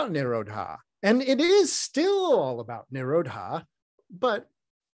all about Nirodha. And it is still all about Nirodha, but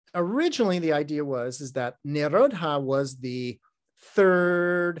originally the idea is that Nirodha was the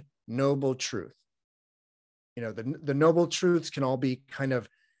third noble truth. You know, the noble truths can all be kind of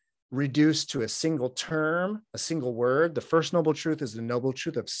reduced to a single term, a single word. The first noble truth is the noble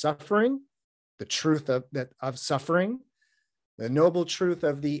truth of suffering, the truth of suffering, the noble truth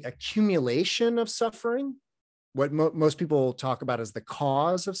of the accumulation of suffering, what most people talk about as the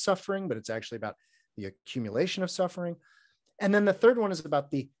cause of suffering, but it's actually about the accumulation of suffering. And then the third one is about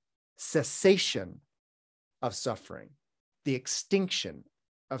the cessation of suffering, the extinction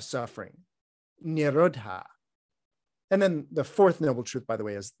of suffering, nirodha. And then the fourth noble truth, by the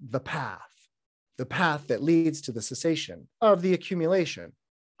way, is the path that leads to the cessation of the accumulation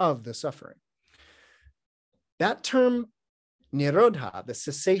of the suffering. That term, nirodha, the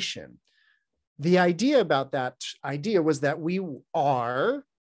cessation, the idea about that idea was that we are,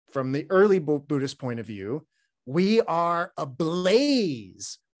 from the early Buddhist point of view, we are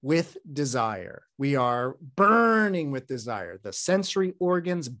ablaze with desire. We are burning with desire. The sensory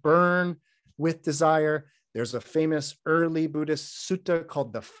organs burn with desire. There's a famous early Buddhist sutta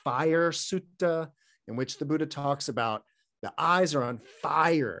called the Fire Sutta, in which the Buddha talks about the eyes are on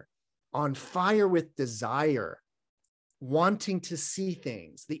fire with desire, wanting to see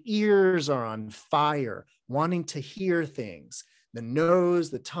things. The ears are on fire, wanting to hear things. The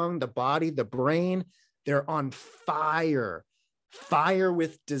nose, the tongue, the body, the brain, they're on fire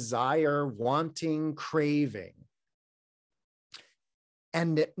with desire, wanting, craving.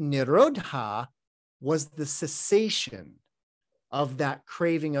 And nirodha was the cessation of that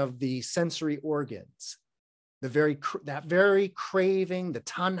craving of the sensory organs, that very craving, the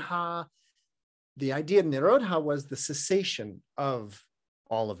tanha, the idea of Nirodha was the cessation of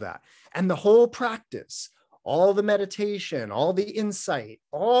all of that. And the whole practice, all the meditation, all the insight,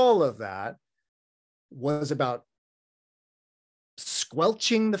 all of that was about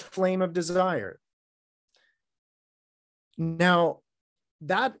squelching the flame of desire. Now,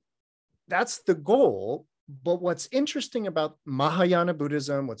 that's the goal. But what's interesting about Mahayana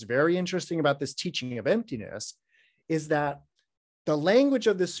Buddhism, what's very interesting about this teaching of emptiness, is that the language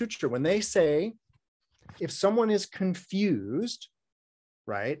of the sutra, when they say, if someone is confused,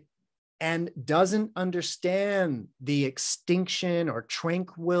 right, and doesn't understand the extinction or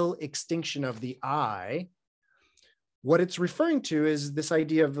tranquil extinction of the I, what it's referring to is this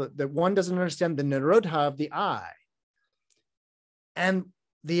idea of that one doesn't understand the nirodha of the I. And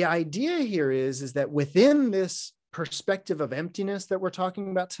the idea here is that within this perspective of emptiness that we're talking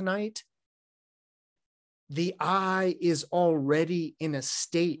about tonight, the I is already in a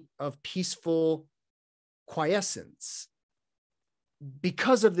state of peaceful quiescence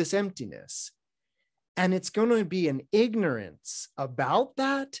because of this emptiness. And it's going to be an ignorance about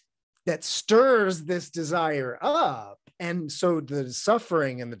that that stirs this desire up. And so the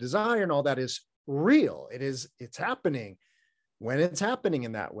suffering and the desire and all that is real. It's happening when it's happening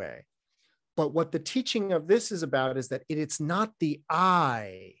in that way. But what the teaching of this is about is that it's not the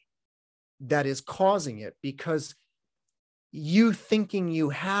I that is causing it, because you thinking you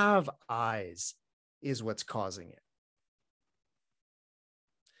have eyes is what's causing it.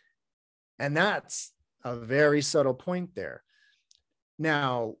 And that's a very subtle point there.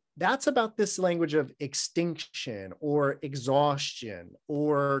 Now, that's about this language of extinction or exhaustion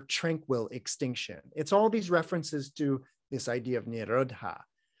or tranquil extinction. It's all these references to this idea of nirodha.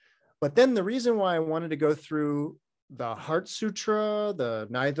 But then the reason why I wanted to go through the Heart Sutra, the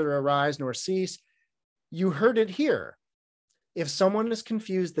neither arise nor cease, you heard it here. If someone is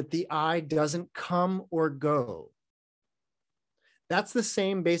confused that the I doesn't come or go, that's the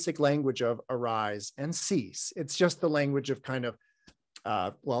same basic language of arise and cease. It's just the language of kind of,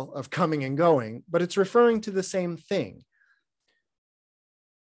 of coming and going, but it's referring to the same thing.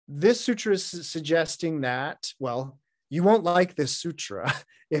 This sutra is suggesting that, you won't like this sutra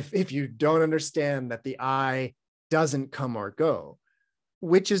if you don't understand that the I doesn't come or go,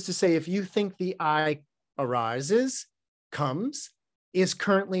 which is to say, if you think the I arises, comes, is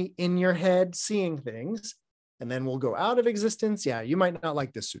currently in your head seeing things, and then will go out of existence, you might not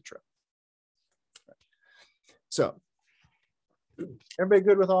like this sutra. So, everybody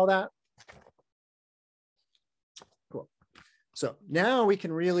good with all that? Cool. So now we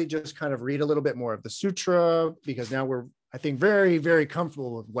can really just kind of read a little bit more of the sutra, because now we're, I think, very, very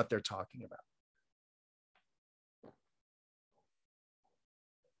comfortable with what they're talking about.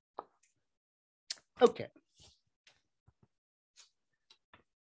 Okay.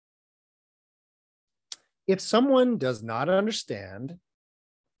 If someone does not understand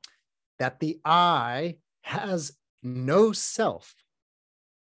that the I has no self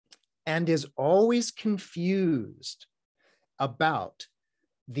and is always confused about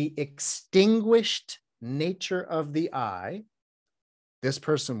the extinguished nature of the I, this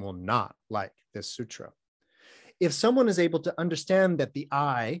person will not like this sutra. If someone is able to understand that the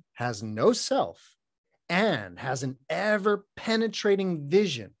I has no self and has an ever-penetrating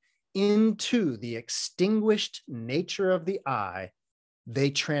vision into the extinguished nature of the I, they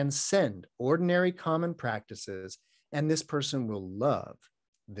transcend ordinary common practices, and this person will love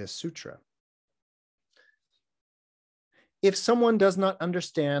this sutra. If someone does not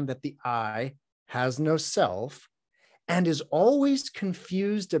understand that the I has no self and is always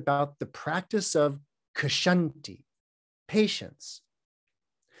confused about the practice of kshanti, patience,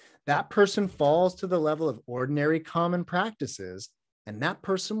 that person falls to the level of ordinary common practices, and that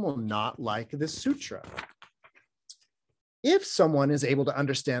person will not like this sutra. If someone is able to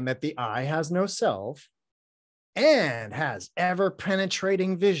understand that the I has no self and has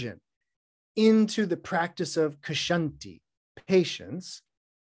ever-penetrating vision into the practice of kshanti, patience,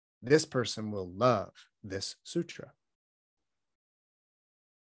 this person will love this sutra.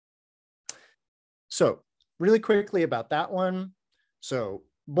 So, really quickly about that one. So,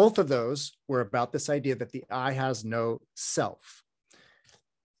 both of those were about this idea that the I has no self.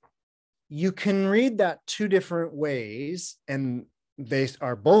 You can read that two different ways, and they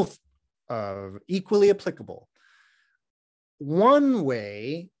are both equally applicable. One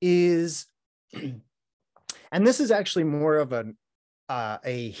way is, and this is actually more of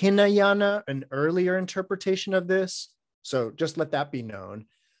a Hinayana, an earlier interpretation of this, so just let that be known.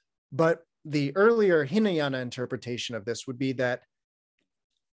 But the earlier Hinayana interpretation of this would be that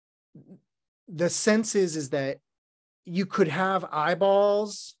the sense is that you could have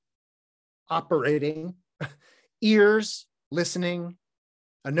eyeballs operating, ears listening,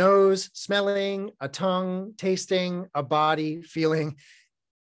 a nose smelling, a tongue tasting, a body feeling,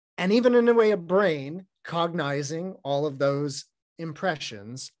 and even in a way a brain cognizing all of those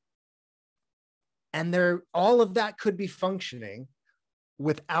impressions. And all of that could be functioning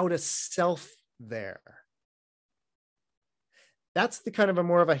without a self there. That's the kind of a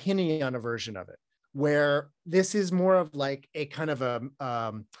more of a Hinayana version of it, where this is more of like a kind of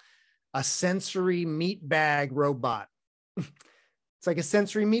a sensory meat bag robot. It's like a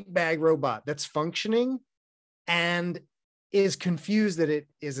sensory meat bag robot that's functioning and is confused that it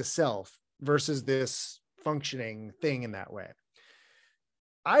is a self versus this functioning thing in that way.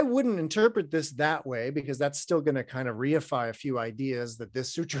 I wouldn't interpret this that way, because that's still going to kind of reify a few ideas that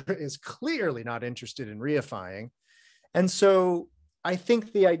this sutra is clearly not interested in reifying. And so I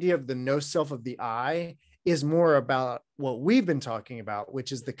think the idea of the no self of the I is more about what we've been talking about,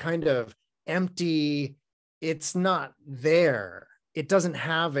 which is the kind of empty, it's not there. It doesn't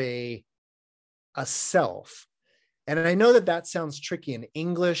have a self. And I know that that sounds tricky in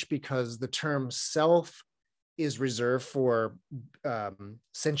English because the term self is reserved for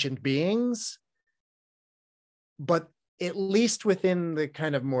sentient beings. But at least within the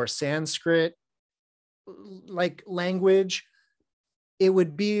kind of more Sanskrit like language, it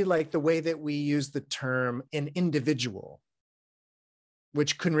would be like the way that we use the term an individual,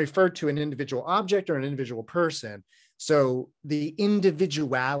 which can refer to an individual object or an individual person. So the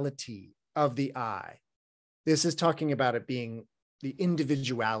individuality of the I, this is talking about it being the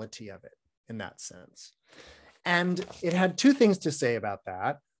individuality of it in that sense. And it had two things to say about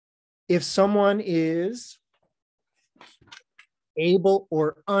that. If someone is able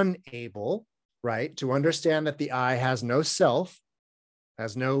or unable, right, to understand that the I has no self,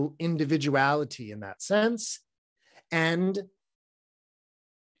 has no individuality in that sense, and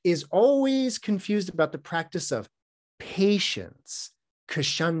is always confused about the practice of patience,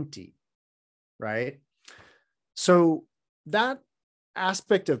 kshanti, right? So that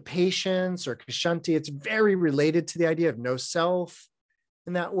aspect of patience or kshanti, it's very related to the idea of no self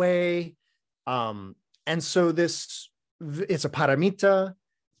in that way. And so it's a paramita.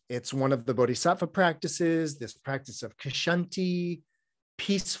 It's one of the bodhisattva practices, this practice of kshanti,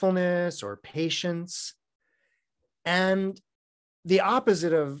 peacefulness or patience. And the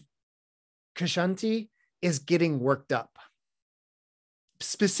opposite of kshanti is getting worked up,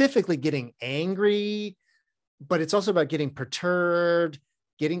 specifically getting angry, but it's also about getting perturbed,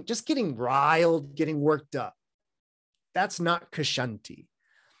 getting riled, getting worked up. That's not kshanti.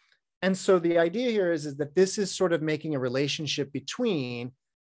 And so the idea here is that this is sort of making a relationship between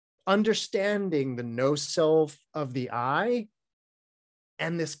understanding the no self of the I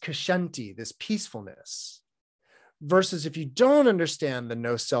and this kshanti, this peacefulness. Versus if you don't understand the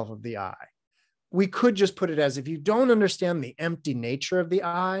no self of the I, we could just put it as, if you don't understand the empty nature of the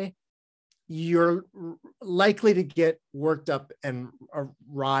I, you're likely to get worked up and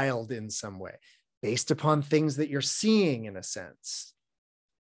riled in some way based upon things that you're seeing in a sense.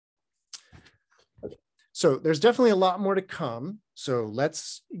 Okay. So there's definitely a lot more to come. So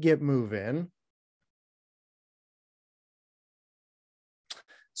let's get moving.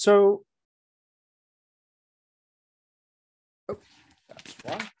 So, that's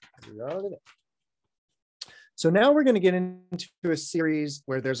why we are over there. So now we're going to get into a series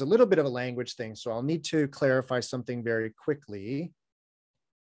where there's a little bit of a language thing. So I'll need to clarify something very quickly.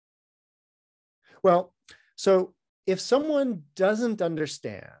 Well, so if someone doesn't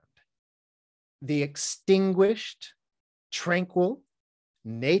understand the extinguished, tranquil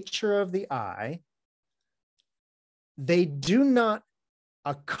nature of the I, they do not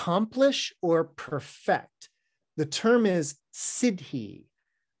accomplish or perfect. The term is siddhi,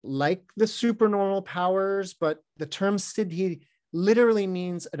 like the supernormal powers, but the term siddhi literally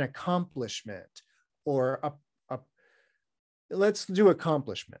means an accomplishment or let's do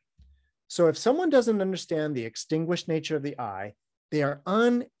accomplishment. So if someone doesn't understand the extinguished nature of the I, they are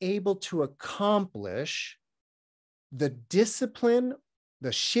unable to accomplish the discipline,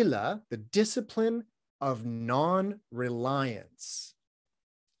 the shila, the discipline of non-reliance.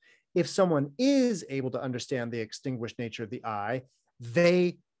 If someone is able to understand the extinguished nature of the I,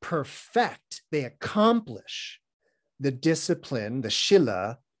 they perfect, they accomplish the discipline, the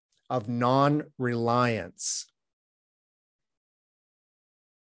shila of non-reliance.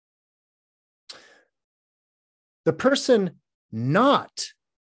 The person not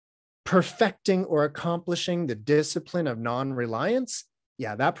perfecting or accomplishing the discipline of non-reliance,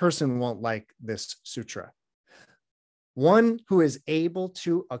 yeah, that person won't like this sutra. One who is able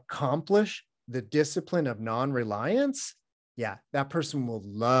to accomplish the discipline of non-reliance, yeah, that person will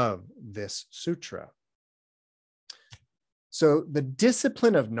love this sutra. So the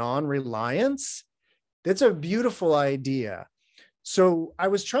discipline of non-reliance, that's a beautiful idea. So I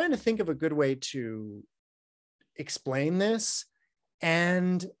was trying to think of a good way to explain this.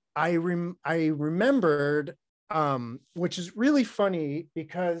 And I remembered, which is really funny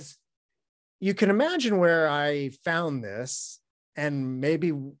because you can imagine where I found this and maybe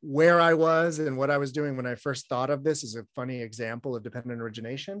where I was and what I was doing when I first thought of this is a funny example of dependent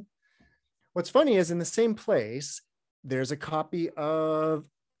origination. What's funny is in the same place, there's a copy of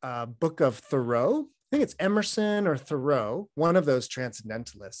a book of Thoreau. I think it's Emerson or Thoreau, one of those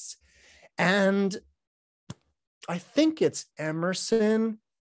transcendentalists. And I think it's Emerson,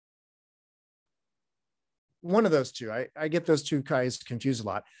 one of those two. I get those two guys confused a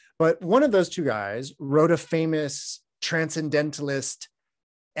lot. But one of those two guys wrote a famous transcendentalist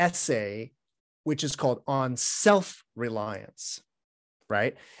essay, which is called On Self-Reliance,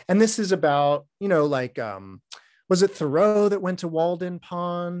 right? And this is about, like, was it Thoreau that went to Walden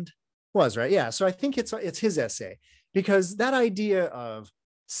Pond? Was, right? Yeah. So I think it's his essay, because that idea of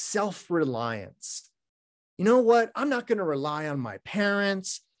self-reliance, you know what? I'm not going to rely on my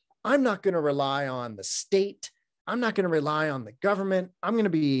parents. I'm not going to rely on the state. I'm not going to rely on the government. I'm going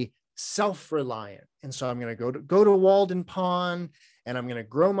to be self-reliant. And so I'm going to go to Walden Pond, and I'm going to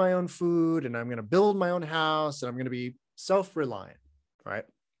grow my own food, and I'm going to build my own house, and I'm going to be self-reliant, right?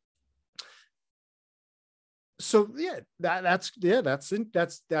 So yeah, that's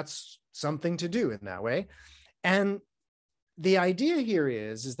something to do in that way. And the idea here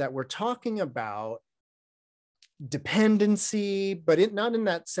is that we're talking about dependency, but not in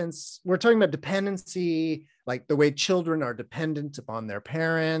that sense. We're talking about dependency like the way children are dependent upon their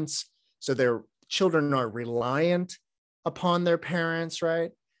parents. So their children are reliant upon their parents,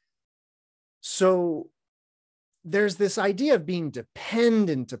 right? So there's this idea of being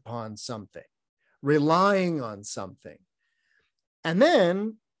dependent upon something, relying on something. And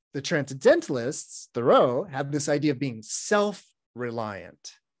then the transcendentalists, Thoreau, have this idea of being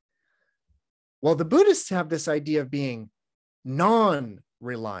self-reliant. Well, the Buddhists have this idea of being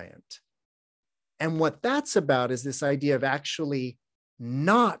non-reliant. And what that's about is this idea of actually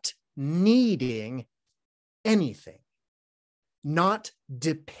not needing anything, not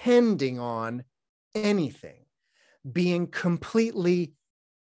depending on anything, being completely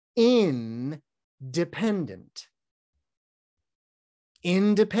independent.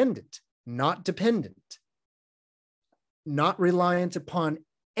 Independent, not dependent, not reliant upon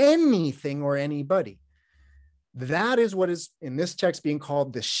anything or anybody. That is what is in this text being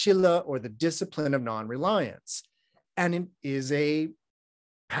called the Shila, or the discipline of non-reliance. And it is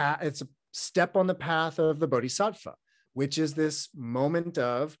it's a step on the path of the Bodhisattva, which is this moment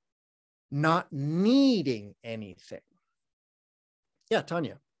of not needing anything. Yeah,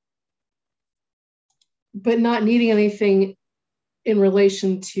 Tanya. But not needing anything in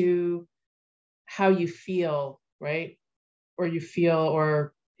relation to how you feel, right? Or you feel,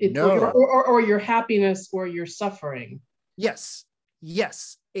 or your happiness, or your suffering. Yes,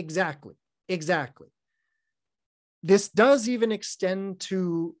 exactly. This does even extend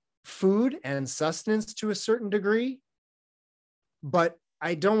to food and sustenance to a certain degree, but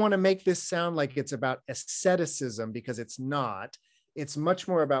I don't want to make this sound like it's about asceticism, because it's not. It's much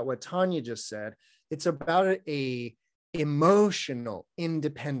more about what Tanya just said. It's about a emotional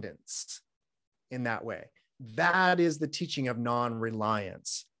independence in that way. That is the teaching of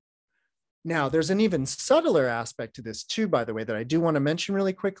non-reliance. Now, there's an even subtler aspect to this too, by the way, that I do want to mention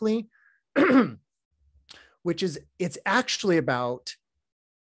really quickly, which is it's actually about,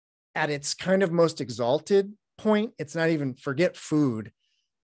 at its kind of most exalted point, it's not even forget food.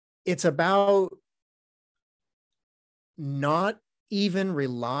 It's about not even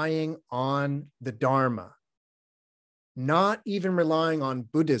relying on the Dharma, not even relying on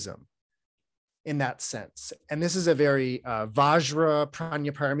Buddhism in that sense. And this is a very Vajra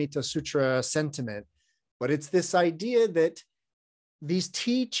Prajnaparamita Sutra sentiment, but it's this idea that these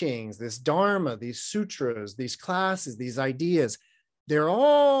teachings, this Dharma, these sutras, these classes, these ideas, they're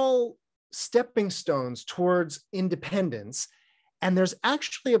all stepping stones towards independence. And there's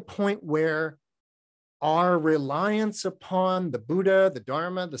actually a point where our reliance upon the Buddha, the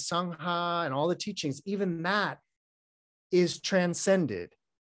Dharma, the Sangha, and all the teachings, even that is transcended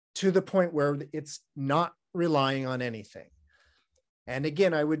to the point where it's not relying on anything. And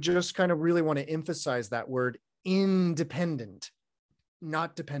again, I would just kind of really want to emphasize that word independent,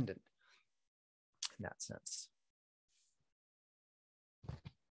 not dependent in that sense.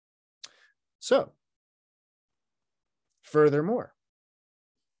 So, furthermore,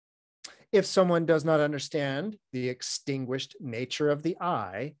 if someone does not understand the extinguished nature of the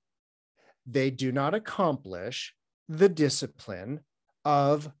I, they do not accomplish the discipline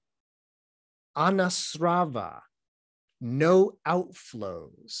of anasrava, no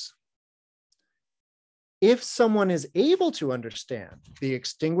outflows. If someone is able to understand the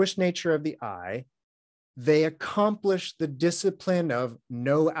extinguished nature of the I, they accomplish the discipline of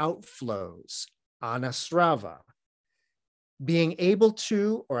no outflows, anasrava. Being able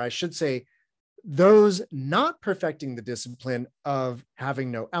to, or I should say, those not perfecting the discipline of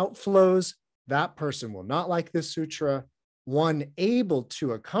having no outflows, that person will not like this sutra. One able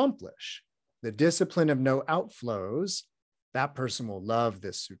to accomplish the discipline of no outflows, that person will love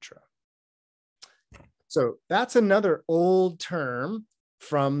this sutra. So that's another old term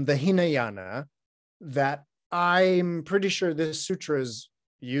from the Hinayana that I'm pretty sure this sutra is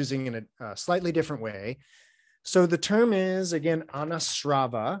using in a slightly different way. So the term is, again,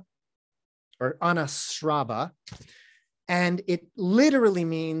 anasrava, or anasrava, and it literally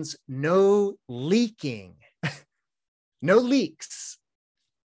means no leaking, no leaks,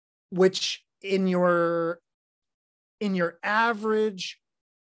 which in your average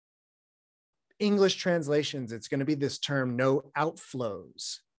English translations, it's going to be this term, no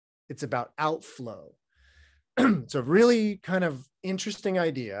outflows. It's about outflow. It's a really kind of interesting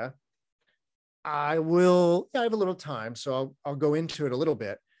idea. I have a little time, so I'll go into it a little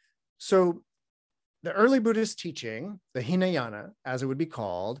bit. So the early Buddhist teaching, the Hinayana, as it would be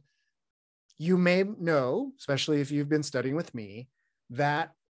called, you may know, especially if you've been studying with me,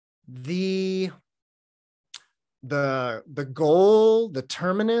 that the goal, the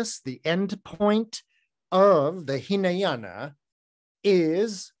terminus, the end point of the Hinayana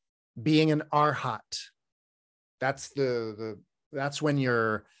is being an arhat. That's that's when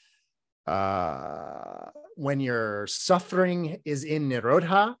your suffering is in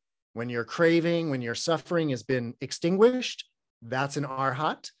nirodha, when your craving, when your suffering has been extinguished, that's an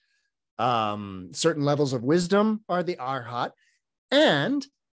arhat. Certain levels of wisdom are the arhat, and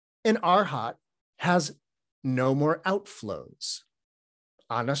an arhat has no more outflows,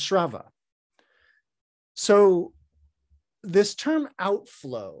 anasrava. So this term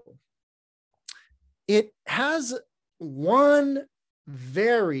outflow, it has one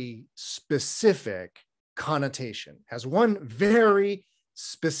very specific connotation, has one very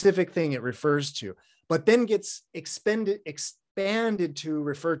specific thing it refers to, but then gets expanded to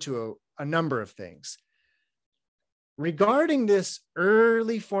refer to a number of things. Regarding this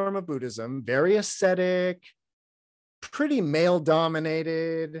early form of Buddhism, very ascetic, pretty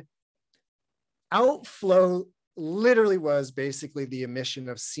male-dominated, outflow literally was basically the emission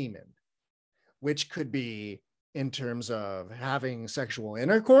of semen, which could be in terms of having sexual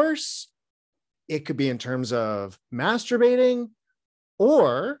intercourse. It could be in terms of masturbating,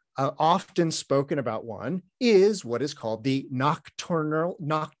 or often spoken about one is what is called the nocturnal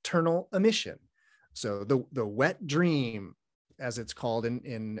emission. So the wet dream, as it's called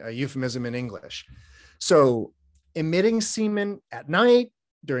in a euphemism in English. So emitting semen at night,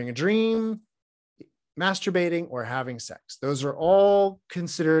 during a dream, masturbating, or having sex. Those are all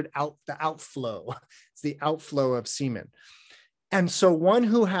considered the outflow. It's the outflow of semen. And so one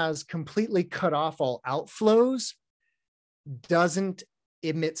who has completely cut off all outflows doesn't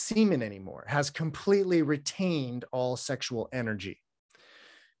emit semen anymore, has completely retained all sexual energy.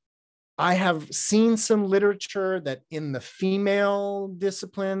 I have seen some literature that in the female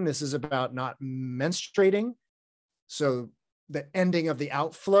discipline, this is about not menstruating. So the ending of the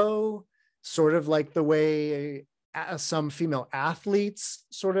outflow, sort of like the way some female athletes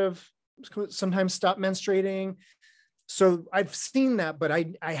sort of sometimes stop menstruating. So I've seen that, but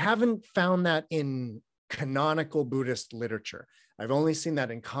I haven't found that in canonical Buddhist literature. I've only seen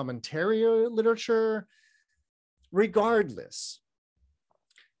that in commentary literature. Regardless,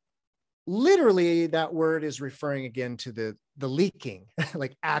 literally that word is referring again to the leaking,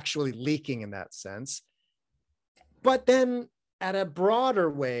 like actually leaking in that sense. But then at a broader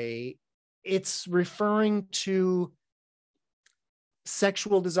way, it's referring to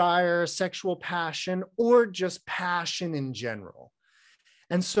sexual desire, sexual passion, or just passion in general.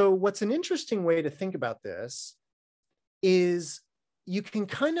 And so what's an interesting way to think about this is you can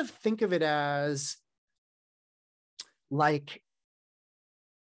kind of think of it as like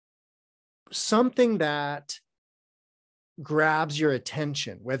something that grabs your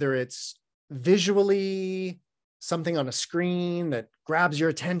attention, whether it's visually something on a screen that grabs your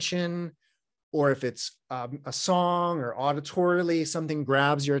attention, or if it's a song, or auditorily something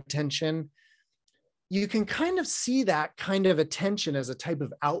grabs your attention. You can kind of see that kind of attention as a type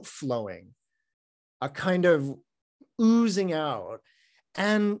of outflowing, a kind of oozing out.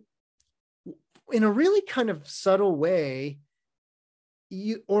 And in a really kind of subtle way,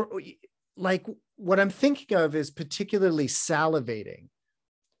 like what I'm thinking of is particularly salivating.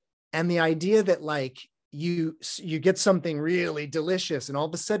 And the idea that like you get something really delicious and all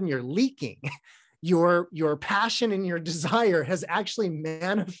of a sudden you're leaking. Your passion and your desire has actually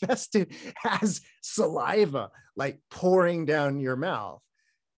manifested as saliva, like pouring down your mouth.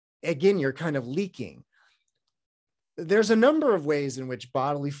 Again, you're kind of leaking. There's a number of ways in which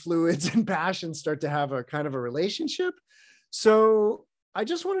bodily fluids and passion start to have a kind of a relationship. So I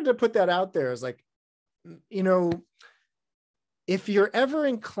just wanted to put that out there as like, you know, if you're ever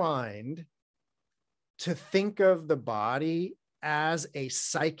inclined to think of the body as a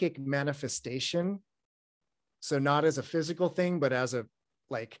psychic manifestation, so not as a physical thing, but as a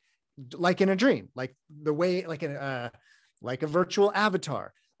like in a dream, like the way like a virtual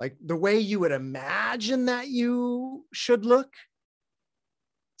avatar, like the way you would imagine that you should look.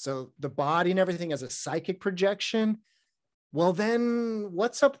 So the body and everything as a psychic projection. Well, then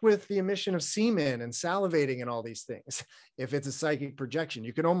what's up with the emission of semen and salivating and all these things? If it's a psychic projection,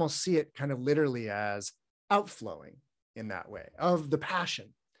 you can almost see it kind of literally as outflowing in that way of the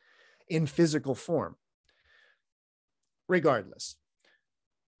passion in physical form. Regardless,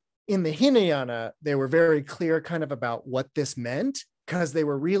 in the Hinayana, they were very clear kind of about what this meant, because they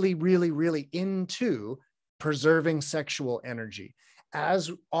were really, really, really into preserving sexual energy, as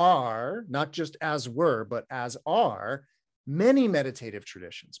are, not just as were, but as are many meditative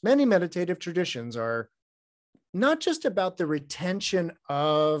traditions. Many meditative traditions are not just about the retention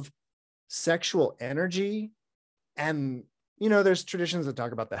of sexual energy. And, you know, there's traditions that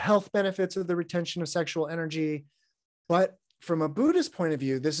talk about the health benefits of the retention of sexual energy. But from a Buddhist point of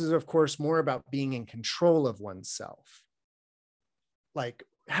view, this is, of course, more about being in control of oneself, like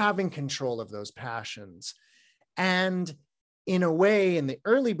having control of those passions. And in a way, in the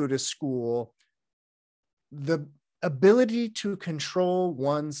early Buddhist school, the ability to control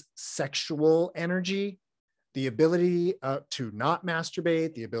one's sexual energy, the ability to not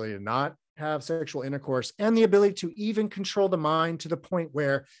masturbate, the ability to not have sexual intercourse, and the ability to even control the mind to the point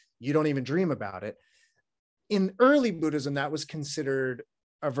where you don't even dream about it. In early Buddhism, that was considered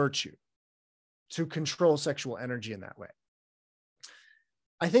a virtue, to control sexual energy in that way.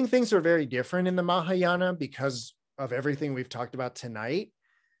 I think things are very different in the Mahayana because of everything we've talked about tonight.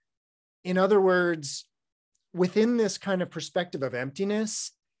 In other words, within this kind of perspective of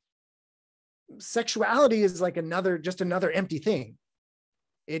emptiness, sexuality is like just another empty thing.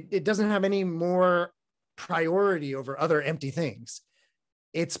 It doesn't have any more priority over other empty things.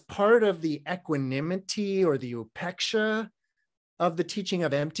 It's part of the equanimity or the upeksha of the teaching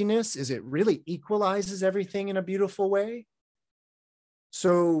of emptiness, is it really equalizes everything in a beautiful way.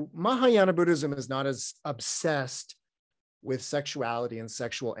 So Mahayana Buddhism is not as obsessed with sexuality and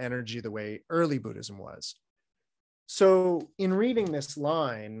sexual energy the way early Buddhism was. So in reading this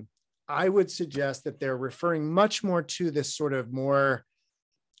line, I would suggest that they're referring much more to this sort of more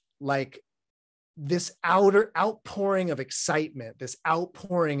like this outpouring of excitement, this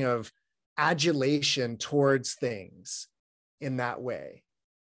outpouring of adulation towards things in that way.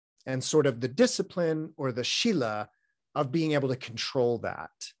 And sort of the discipline or the shila of being able to control that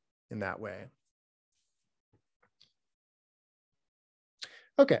in that way.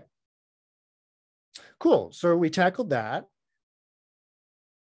 Okay. Cool. So we tackled that.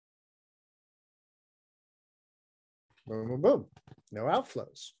 Boom, boom, boom. No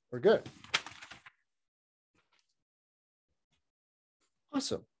outflows. We're good.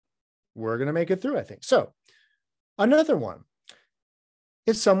 Awesome. We're going to make it through, I think. So another one.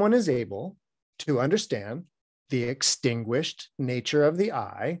 If someone is able to understand the extinguished nature of the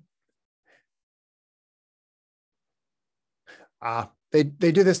I, they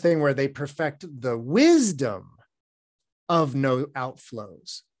do this thing where they perfect the wisdom of no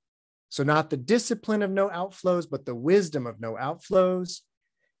outflows. So not the discipline of no outflows, but the wisdom of no outflows.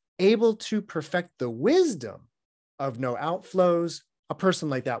 Able to perfect the wisdom of no outflows, a person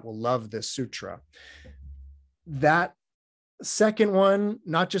like that will love this sutra. That second one,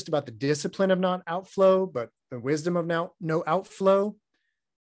 not just about the discipline of not outflow, but the wisdom of no outflow.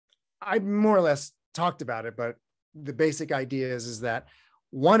 I more or less talked about it, but the basic idea is that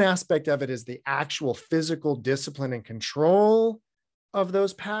one aspect of it is the actual physical discipline and control of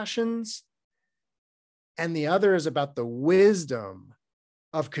those passions. And the other is about the wisdom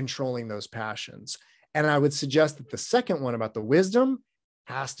of controlling those passions. And I would suggest that the second one about the wisdom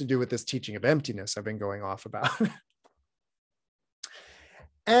has to do with this teaching of emptiness I've been going off about.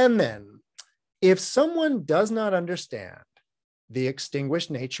 And then, if someone does not understand the extinguished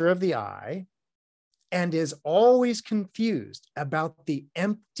nature of the I and is always confused about the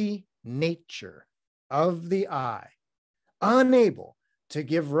empty nature of the I, unable to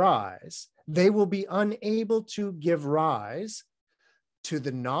give rise, they will be unable to give rise to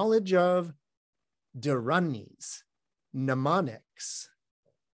the knowledge of dharanis, mnemonics.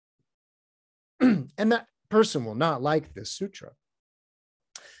 And that person will not like this sutra.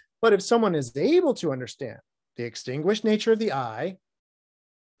 But if someone is able to understand the extinguished nature of the I,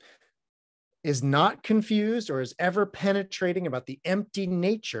 is not confused or is ever penetrating about the empty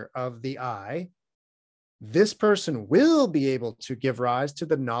nature of the I, this person will be able to give rise to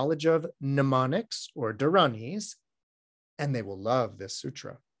the knowledge of mnemonics or dharanis, and they will love this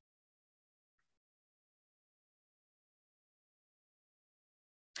sutra.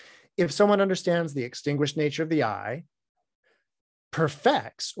 If someone understands the extinguished nature of the I,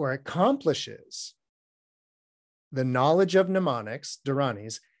 perfects or accomplishes the knowledge of mnemonics,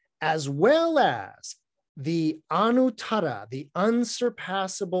 dharanis, as well as the anuttara, the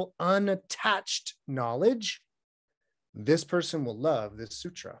unsurpassable, unattached knowledge, this person will love this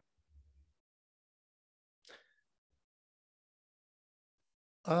sutra.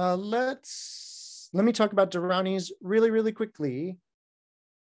 Let me talk about dharanis really quickly.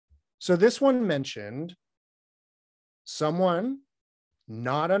 So this one mentioned someone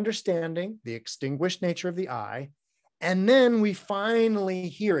not understanding the extinguished nature of the I, and then we finally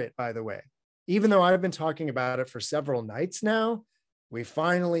hear it, by the way. Even though I've been talking about it for several nights now, we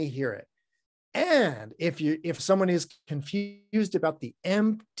finally hear it. And if someone is confused about the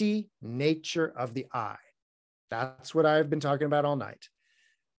empty nature of the I, that's what I've been talking about all night.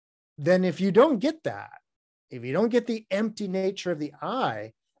 Then if you don't get that, if you don't get the empty nature of the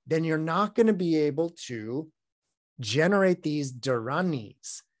I, then you're not going to be able to generate these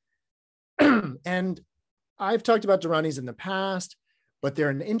dharanis. And I've talked about dharanis in the past, but they're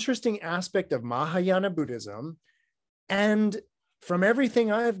an interesting aspect of Mahayana Buddhism. And from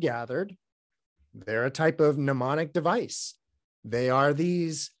everything I've gathered, they're a type of mnemonic device. They are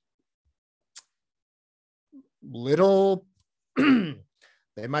these little,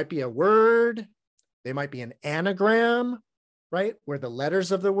 they might be a word, they might be an anagram, right? Where the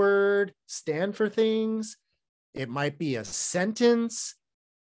letters of the word stand for things. It might be a sentence,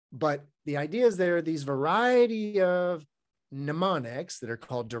 but the idea is there are these variety of mnemonics that are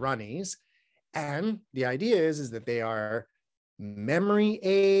called dharanis. And the idea is that they are memory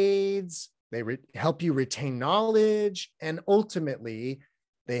aids. They help you retain knowledge. And ultimately,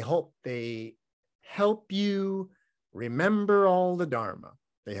 they help you remember all the Dharma.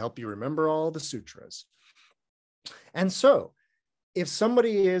 They help you remember all the sutras. And so if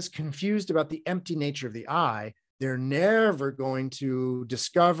somebody is confused about the empty nature of the I, they're never going to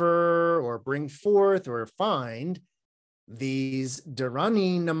discover or bring forth or find these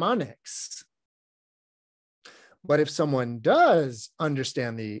dharani mnemonics. But if someone does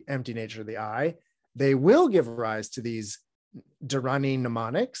understand the empty nature of the I, they will give rise to these dharani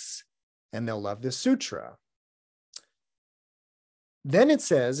mnemonics, and they'll love this sutra. Then it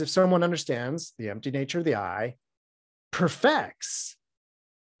says, if someone understands the empty nature of the I, perfects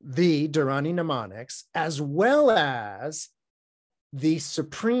the dharani mnemonics, as well as the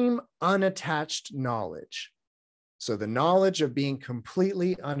supreme unattached knowledge. So the knowledge of being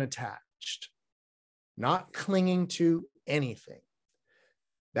completely unattached, not clinging to anything.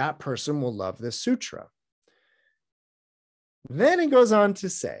 That person will love this sutra. Then it goes on to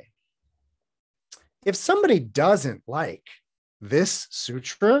say, if somebody doesn't like this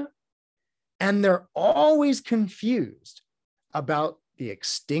sutra, and they're always confused about the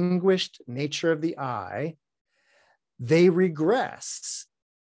extinguished nature of the I, they regress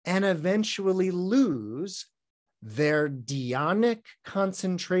and eventually lose their dhyanic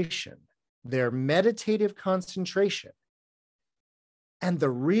concentration, their meditative concentration, and the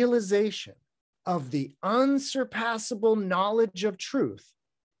realization of the unsurpassable knowledge of truth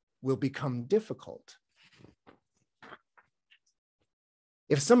will become difficult.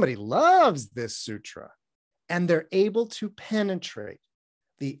 If somebody loves this sutra and they're able to penetrate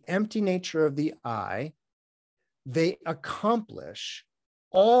the empty nature of the I, they accomplish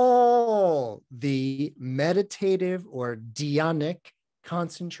all the meditative or dhyanic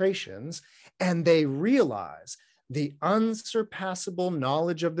concentrations, and they realize the unsurpassable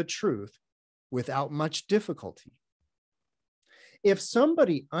knowledge of the truth without much difficulty. If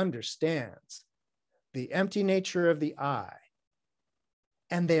somebody understands the empty nature of the I,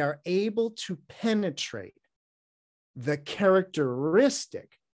 and they are able to penetrate the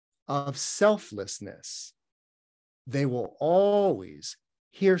characteristic of selflessness, they will always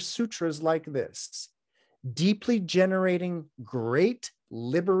hear sutras like this, deeply generating great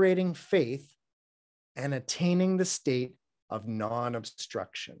liberating faith and attaining the state of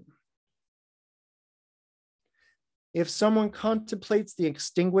non-obstruction. If someone contemplates the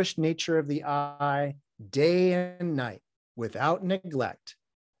extinguished nature of the I day and night without neglect,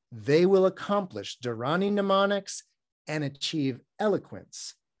 they will accomplish Dharani mnemonics and achieve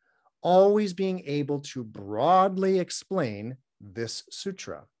eloquence, always being able to broadly explain this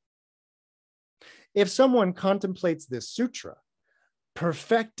sutra. If someone contemplates this sutra,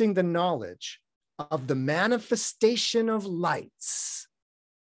 perfecting the knowledge of the manifestation of lights,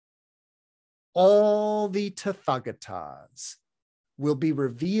 all the Tathagatas will be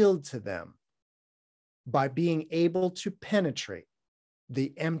revealed to them by being able to penetrate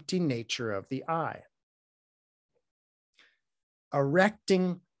the empty nature of the I.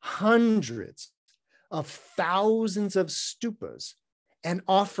 Erecting hundreds of thousands of stupas and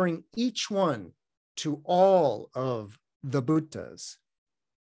offering each one to all of the Buddhas.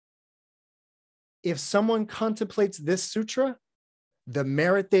 If someone contemplates this sutra, the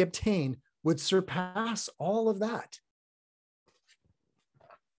merit they obtain would surpass all of that.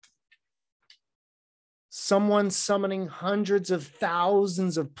 Someone summoning hundreds of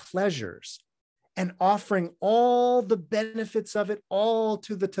thousands of pleasures and offering all the benefits of it all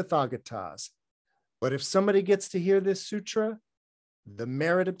to the Tathagatas. But if somebody gets to hear this sutra, the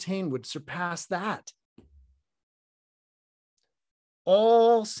merit obtained would surpass that.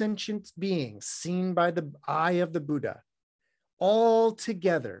 All sentient beings seen by the eye of the Buddha, all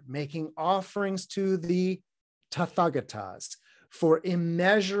together making offerings to the Tathagatas for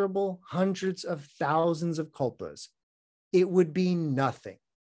immeasurable hundreds of thousands of kalpas, it would be nothing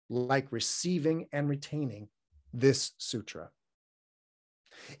like receiving and retaining this sutra.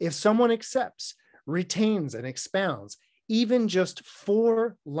 If someone accepts, retains, and expounds even just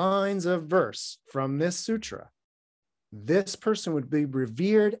 4 lines of verse from this sutra, this person would be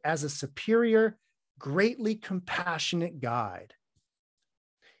revered as a superior, greatly compassionate guide.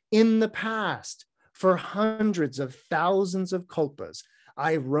 In the past, for hundreds of thousands of kalpas,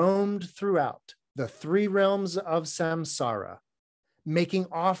 I roamed throughout the 3 realms of samsara, making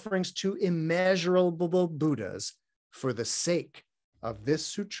offerings to immeasurable Buddhas for the sake of this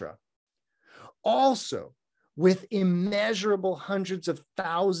sutra. Also, with immeasurable hundreds of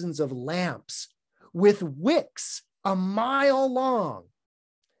thousands of lamps, with wicks a mile long,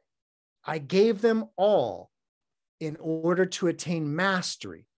 I gave them all in order to attain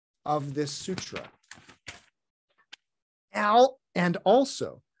mastery of this sutra. And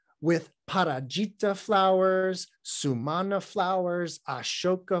also with Parajita flowers, Sumana flowers,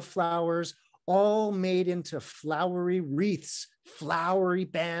 Ashoka flowers, all made into flowery wreaths, flowery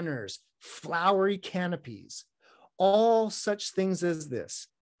banners, flowery canopies, all such things as this,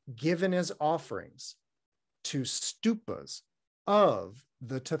 given as offerings to stupas of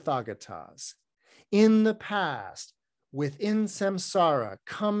the Tathagatas. In the past, within samsara,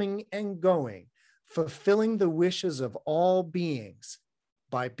 coming and going, fulfilling the wishes of all beings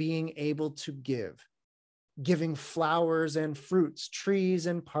by being able to give, giving flowers and fruits, trees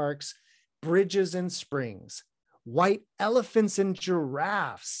and parks, bridges and springs, white elephants and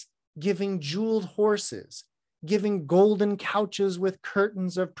giraffes, giving jeweled horses, giving golden couches with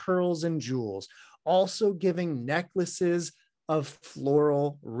curtains of pearls and jewels, also giving necklaces of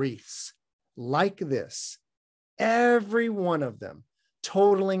floral wreaths. Like this, every one of them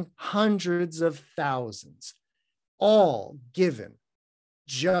totaling hundreds of thousands, all given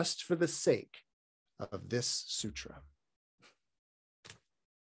just for the sake of this sutra.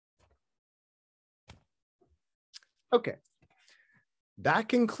 Okay, that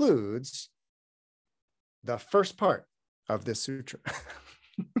concludes the first part of this sutra.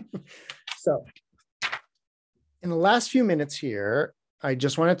 So, in the last few minutes here, I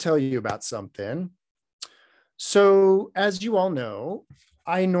just want to tell you about something. So, as you all know,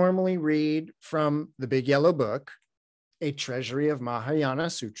 I normally read from the Big Yellow Book, a treasury of Mahayana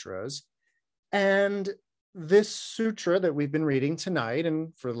sutras. And this sutra that we've been reading tonight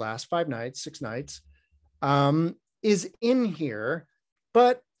and for the last 6 nights, is in here.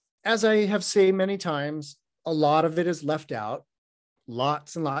 But as I have said many times, a lot of it is left out,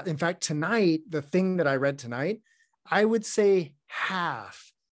 lots and lots. In fact, tonight, the thing that I read tonight, I would say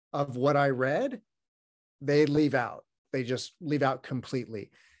half of what I read, they leave out. They just leave out completely.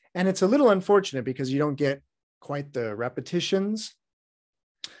 And it's a little unfortunate because you don't get quite the repetitions.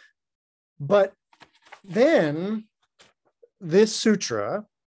 But then this sutra,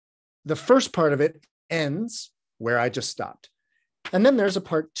 the first part of it ends where I just stopped. And then there's a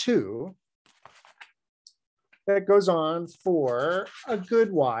part 2 that goes on for a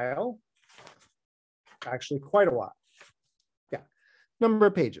good while, actually quite a while. Yeah, number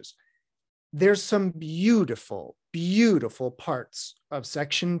of pages. There's some beautiful, beautiful parts of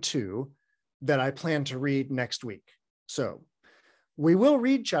section 2 that I plan to read next week. So we will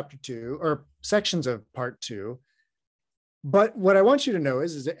read chapter 2 or sections of part 2. But what I want you to know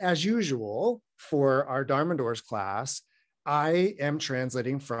is that as usual for our Dharma Doors class, I am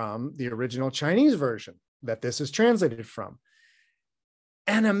translating from the original Chinese version that this is translated from.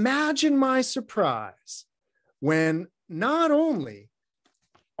 And imagine my surprise when not only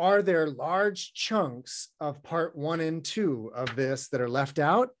are there large chunks of part 1 and 2 of this that are left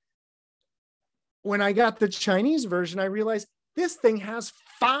out, when I got the Chinese version, I realized this thing has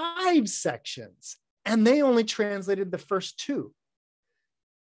 5 sections and they only translated the first 2.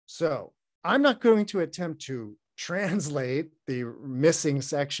 So I'm not going to attempt to translate the missing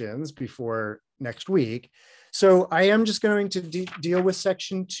sections before next week. So I am just going to deal with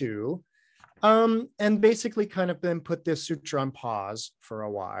section 2 and basically kind of then put this sutra on pause for a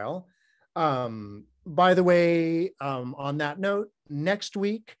while. By the way, on that note, next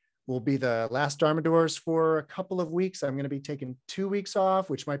week will be the last Dharma Doors for a couple of weeks. I'm going to be taking 2 weeks off,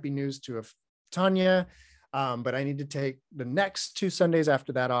 which might be news to Tanya, but I need to take the next 2 Sundays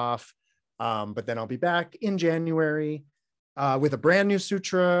after that off. But then I'll be back in January with a brand new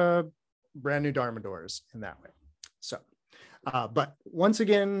sutra, brand new Dharma Doors in that way. So, but once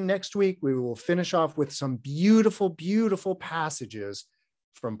again, next week, we will finish off with some beautiful, beautiful passages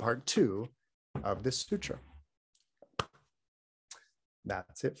from part 2 of this sutra.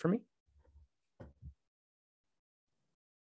 That's it for me.